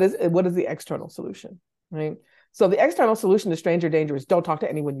what is the external solution, right? So the external solution to stranger danger is don't talk to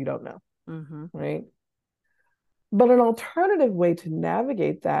anyone you don't know, Mm-hmm. right? But an alternative way to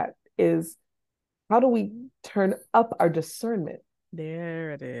navigate that is how do we turn up our discernment,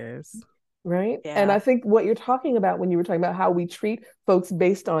 There it is. right? And Yeah. I think what you're talking about when you were talking about how we treat folks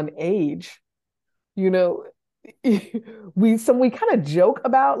based on age, you know, we kind of joke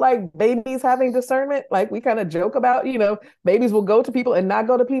about like babies having discernment. Like we kind of joke about, babies will go to people and not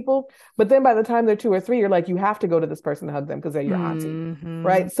go to people. But then by the time they're 2 or 3, you're like, you have to go to this person to hug them because they're your auntie, Mm-hmm.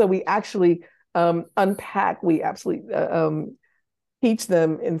 right? So we actually unpack, we absolutely teach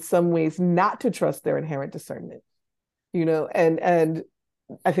them in some ways not to trust their inherent discernment, and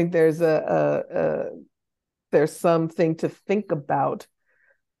I think there's something to think about,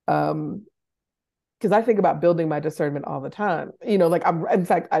 because I think about building my discernment all the time. Like in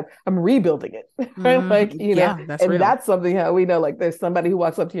fact, I'm rebuilding it, right? Like, Mm-hmm. Yeah, that's and real. that's something how we know, like, there's somebody who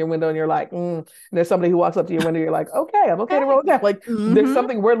walks up to your window and you're like, and there's somebody who walks up to your window, you're like, okay, I'm okay to roll Okay. it down. Like, there's Mm-hmm.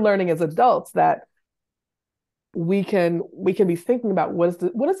 something we're learning as adults that we can be thinking about what is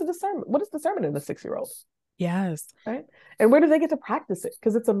the discernment? What is discernment in the 6-year-old? Yes. right? And where do they get to practice it?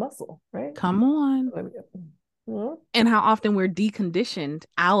 Because it's a muscle, right? Come on. Mm-hmm. And how often we're deconditioned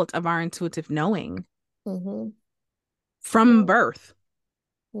out of our intuitive knowing Mm-hmm. from birth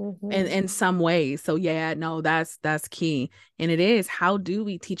Mm-hmm. in some ways. So yeah, no, that's key. And it is, how do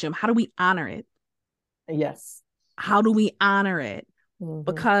we teach them? How do we honor it? Yes. How do we honor it? Mm-hmm.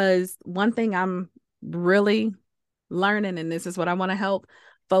 Because one thing I'm really learning, and this is what I want to help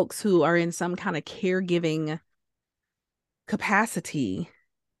folks who are in some kind of caregiving capacity,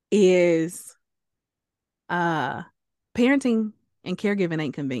 is parenting and caregiving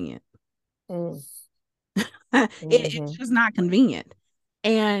ain't convenient. It's Mm-hmm. just not convenient.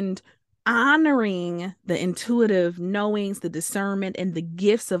 And honoring the intuitive knowings, the discernment, and the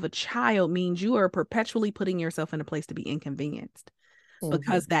gifts of a child means you are perpetually putting yourself in a place to be inconvenienced, Mm-hmm.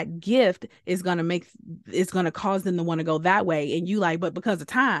 because that gift is going to make, it's going to cause them to want to go that way. And you like, but because of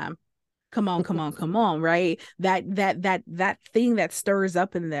time, come on, come on, come on, right? That thing that stirs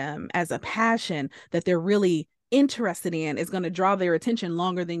up in them as a passion that they're really interested in is going to draw their attention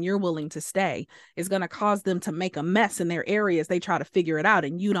longer than you're willing to stay. It's going to cause them to make a mess in their areas. They try to figure it out,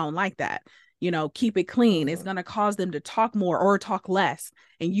 and you don't like that. Keep it clean. It's going to cause them to talk more or talk less,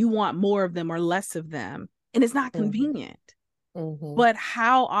 and you want more of them or less of them. And it's not convenient. Mm-hmm. But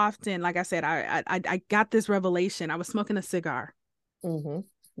how often, like I said, I got this revelation. I was smoking a cigar. Mm-hmm.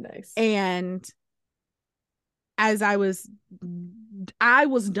 Nice. And as I was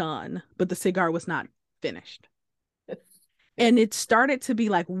done, but the cigar was not finished. And it started to be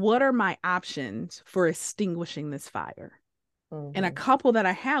like, what are my options for extinguishing this fire? And a couple that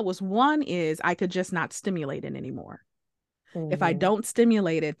I had was, one is I could just not stimulate it anymore. If I don't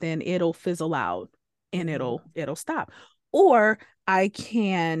stimulate it, then it'll fizzle out and it'll stop. Or I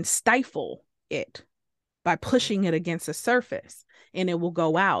can stifle it by pushing it against a surface, and it will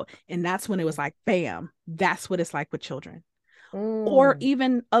go out. And that's when it was like, bam, that's what it's like with children. Or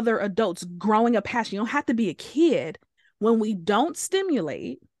even other adults growing a passion. You don't have to be a kid. When we don't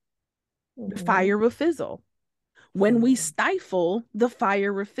stimulate, the fire will fizzle. When we stifle, the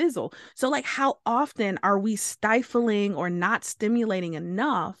fire will fizzle. So, like, how often are we stifling or not stimulating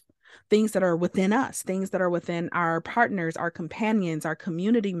enough things that are within us, things that are within our partners, our companions, our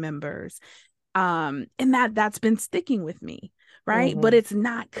community members? And that's been sticking with me, right? But it's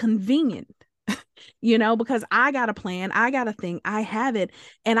not convenient, because I got a plan, I got a thing, I have it,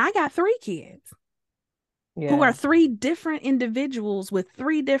 and I got 3 kids who are 3 different individuals with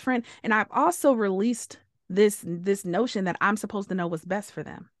 3 different, and I've also released this notion that I'm supposed to know what's best for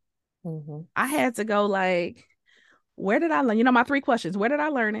them. I had to go like, where did I learn? My 3 questions: where did I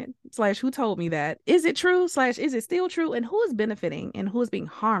learn it? / who told me that? Is it true? / is it still true? And who is benefiting and who is being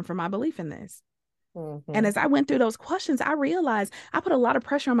harmed from my belief in this? And as I went through those questions, I realized I put a lot of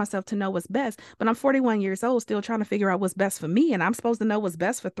pressure on myself to know what's best, but I'm 41 years old, still trying to figure out what's best for me. And I'm supposed to know what's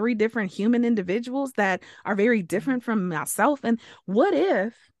best for 3 different human individuals that are very different from myself. And what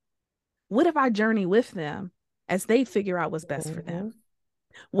if I journey with them as they figure out what's best for them?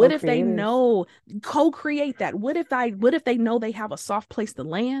 What if they know, co-create that? What if they know they have a soft place to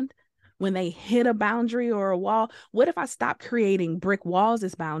land when they hit a boundary or a wall? What if I stop creating brick walls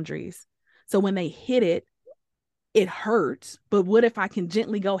as boundaries? So when they hit it, it hurts. But what if I can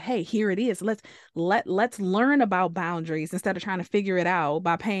gently go, hey, here it is. Let's learn about boundaries instead of trying to figure it out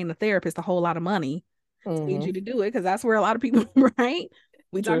by paying the therapist a whole lot of money to get you to do it, because that's where a lot of people, right?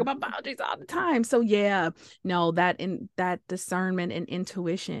 We talk about boundaries all the time. So yeah, no, that discernment and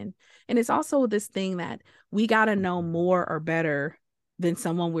intuition. And it's also this thing that we got to know more or better than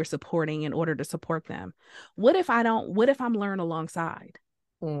someone we're supporting in order to support them. What if I'm learning alongside?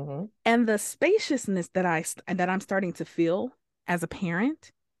 And the spaciousness that I'm starting to feel as a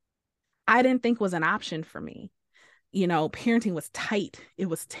parent, I didn't think was an option for me. Parenting was tight. It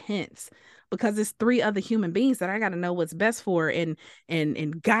was tense because it's 3 other human beings that I got to know what's best for, and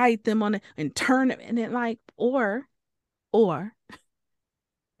guide them on it and turn them, and it like, or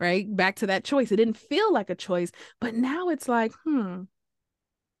right back to that choice. It didn't feel like a choice, but now it's like,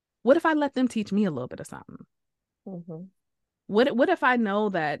 what if I let them teach me a little bit of something? What if I know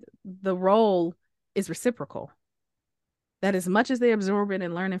that the role is reciprocal? That as much as they absorb it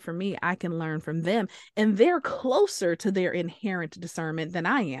and learning from me, I can learn from them. And they're closer to their inherent discernment than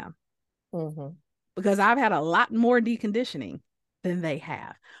I am. Because I've had a lot more deconditioning than they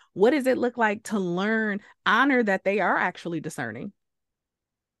have. What does it look like to learn, honor that they are actually discerning?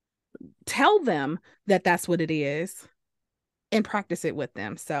 Tell them that that's what it is and practice it with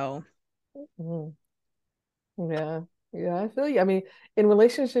them. So. Yeah. I feel you. I mean, in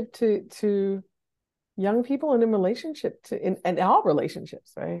relationship to young people and in relationship to in all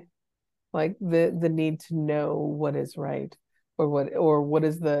relationships, right? like the need to know what is right, or what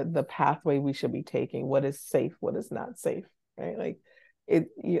is the pathway we should be taking, what is safe, what is not safe, right? Like it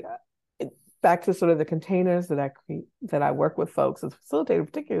back to sort of the containers that I work with folks as facilitator in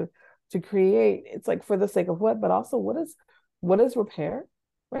particular to create. It's like for the sake of what, but also what is repair,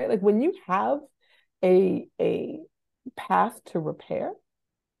 right? Like when you have a path to repair,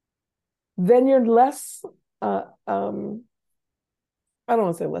 then you're less I don't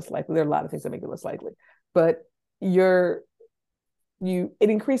want to say less likely. There are a lot of things that make it less likely, but it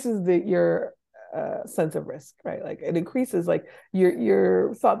increases your sense of risk, right? Like it increases like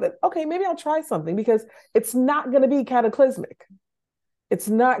your thought that, okay, maybe I'll try something because it's not going to be cataclysmic. It's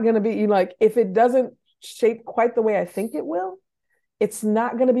not going to be like, if it doesn't shape quite the way I think it will, it's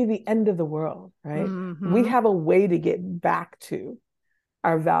not going to be the end of the world, right? Mm-hmm. We have a way to get back to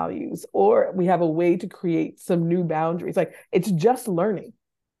our values, or we have a way to create some new boundaries. Like it's just learning.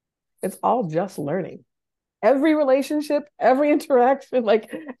 It's all just learning. Every relationship, every interaction,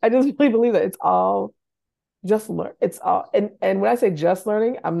 like I just really believe that it's all just learn. It's all, and when I say just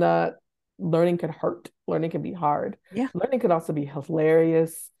learning, I'm not, learning can hurt. Learning can be hard. Yeah. Learning could also be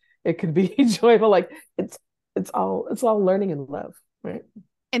hilarious. It could be joyful. Like it's all learning and love, right?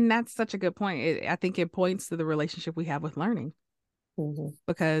 And that's such a good point. I think it points to the relationship we have with learning. Mm-hmm.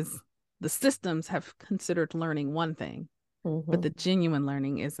 Because the systems have considered learning one thing, mm-hmm. but the genuine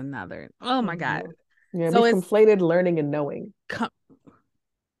learning is another. Oh my God. Yeah, so we've conflated learning and knowing.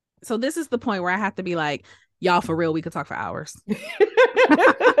 So this is the point where I have to be like, y'all, for real, we could talk for hours.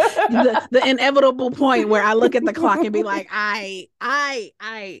 the inevitable point where I look at the clock and be like, I'm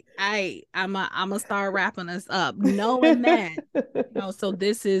gonna start wrapping us up, knowing that, so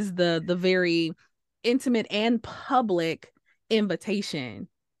this is the very intimate and public invitation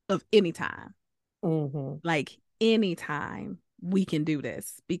of anytime. Mm-hmm. Like anytime we can do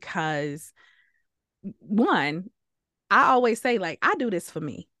this, because one, I always say, like, I do this for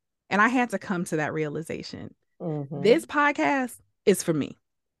me, and I had to come to that realization. Mm-hmm. This podcast is for me.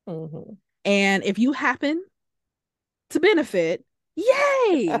 Mm-hmm. And if you happen to benefit,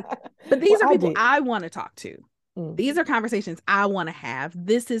 yay. But these are people I want to talk to. Mm-hmm. These are conversations I want to have.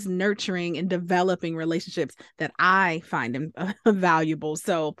 This is nurturing and developing relationships that I find valuable.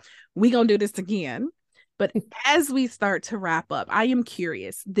 So we're going to do this again. But as we start to wrap up, I am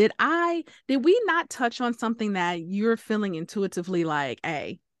curious, did we not touch on something that you're feeling intuitively like,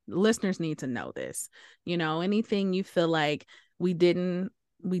 hey, listeners need to know this? Anything you feel like we didn't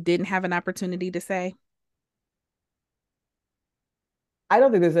have an opportunity to say? I don't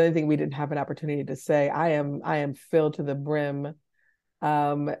think there's anything we didn't have an opportunity to say. I am filled to the brim.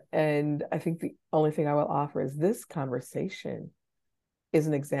 And I think the only thing I will offer is this conversation is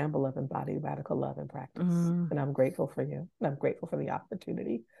an example of embodied radical love in practice. And I'm grateful for you. And I'm grateful for the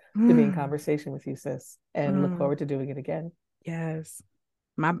opportunity to be in conversation with you, sis, and look forward to doing it again. Yes.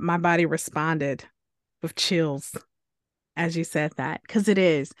 My body responded with chills as you said that, because it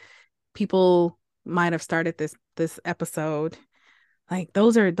is. People might have started this episode like,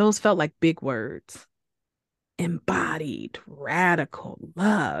 those felt like big words. Embodied radical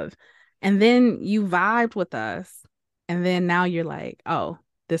love. And then you vibed with us. And then now you're like, oh,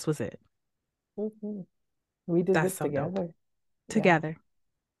 this was it. Mm-hmm. We did this together. Dope. Together.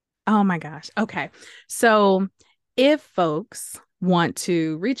 Oh my gosh. Okay. So if folks want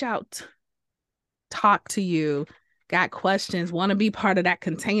to reach out, talk to you, got questions, want to be part of that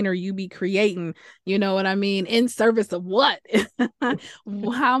container you be creating, you know what I mean? In service of what?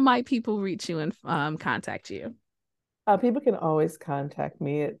 How might people reach you and contact you? People can always contact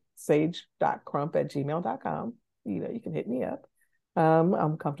me at sage.crump@gmail.com. You can hit me up.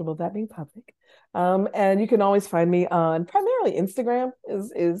 I'm comfortable with that being public. And you can always find me on primarily Instagram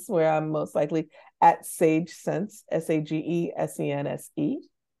is where I'm most likely at SageSense, SageSense.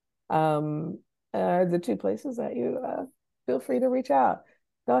 The two places that you feel free to reach out.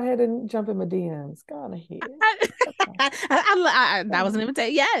 Go ahead and jump in my DMs. Go on ahead. That was an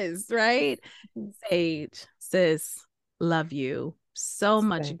invitation. Yes, right. Sage, sis, love you. So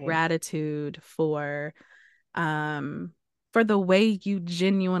much gratitude for the way you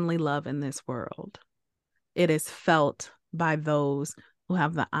genuinely love in this world. It is felt by those who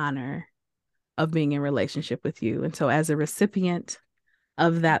have the honor of being in relationship with you. And so as a recipient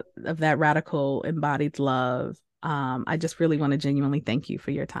of that radical embodied love, I just really want to genuinely thank you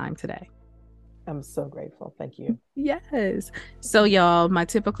for your time today. I'm so grateful. Thank you. Yes. So y'all, my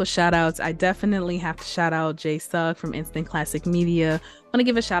typical shout outs, I definitely have to shout out Jay Sugg from Instant Classic Media. I want to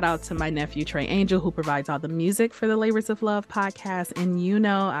give a shout out to my nephew, Trey Angel, who provides all the music for the Labors of Love podcast. And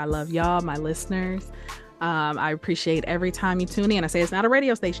I love y'all, my listeners. I appreciate every time you tune in. I say it's not a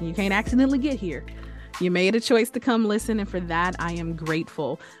radio station. You can't accidentally get here. You made a choice to come listen, and for that, I am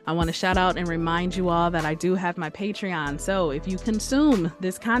grateful. I want to shout out and remind you all that I do have my Patreon. So if you consume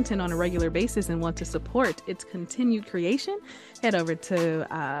this content on a regular basis and want to support its continued creation, head over to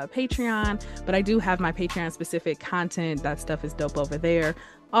Patreon. But I do have my Patreon specific content. That stuff is dope over there.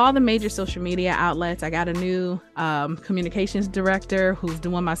 All the major social media outlets. I got a new communications director who's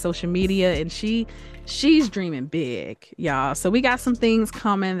doing my social media, and she's dreaming big, y'all. So we got some things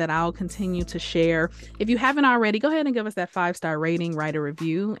coming that I'll continue to share. If you haven't already, go ahead and give us that 5-star rating, write a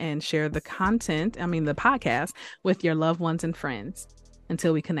review, and share the podcast with your loved ones and friends.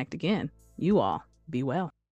 Until we connect again, you all be well.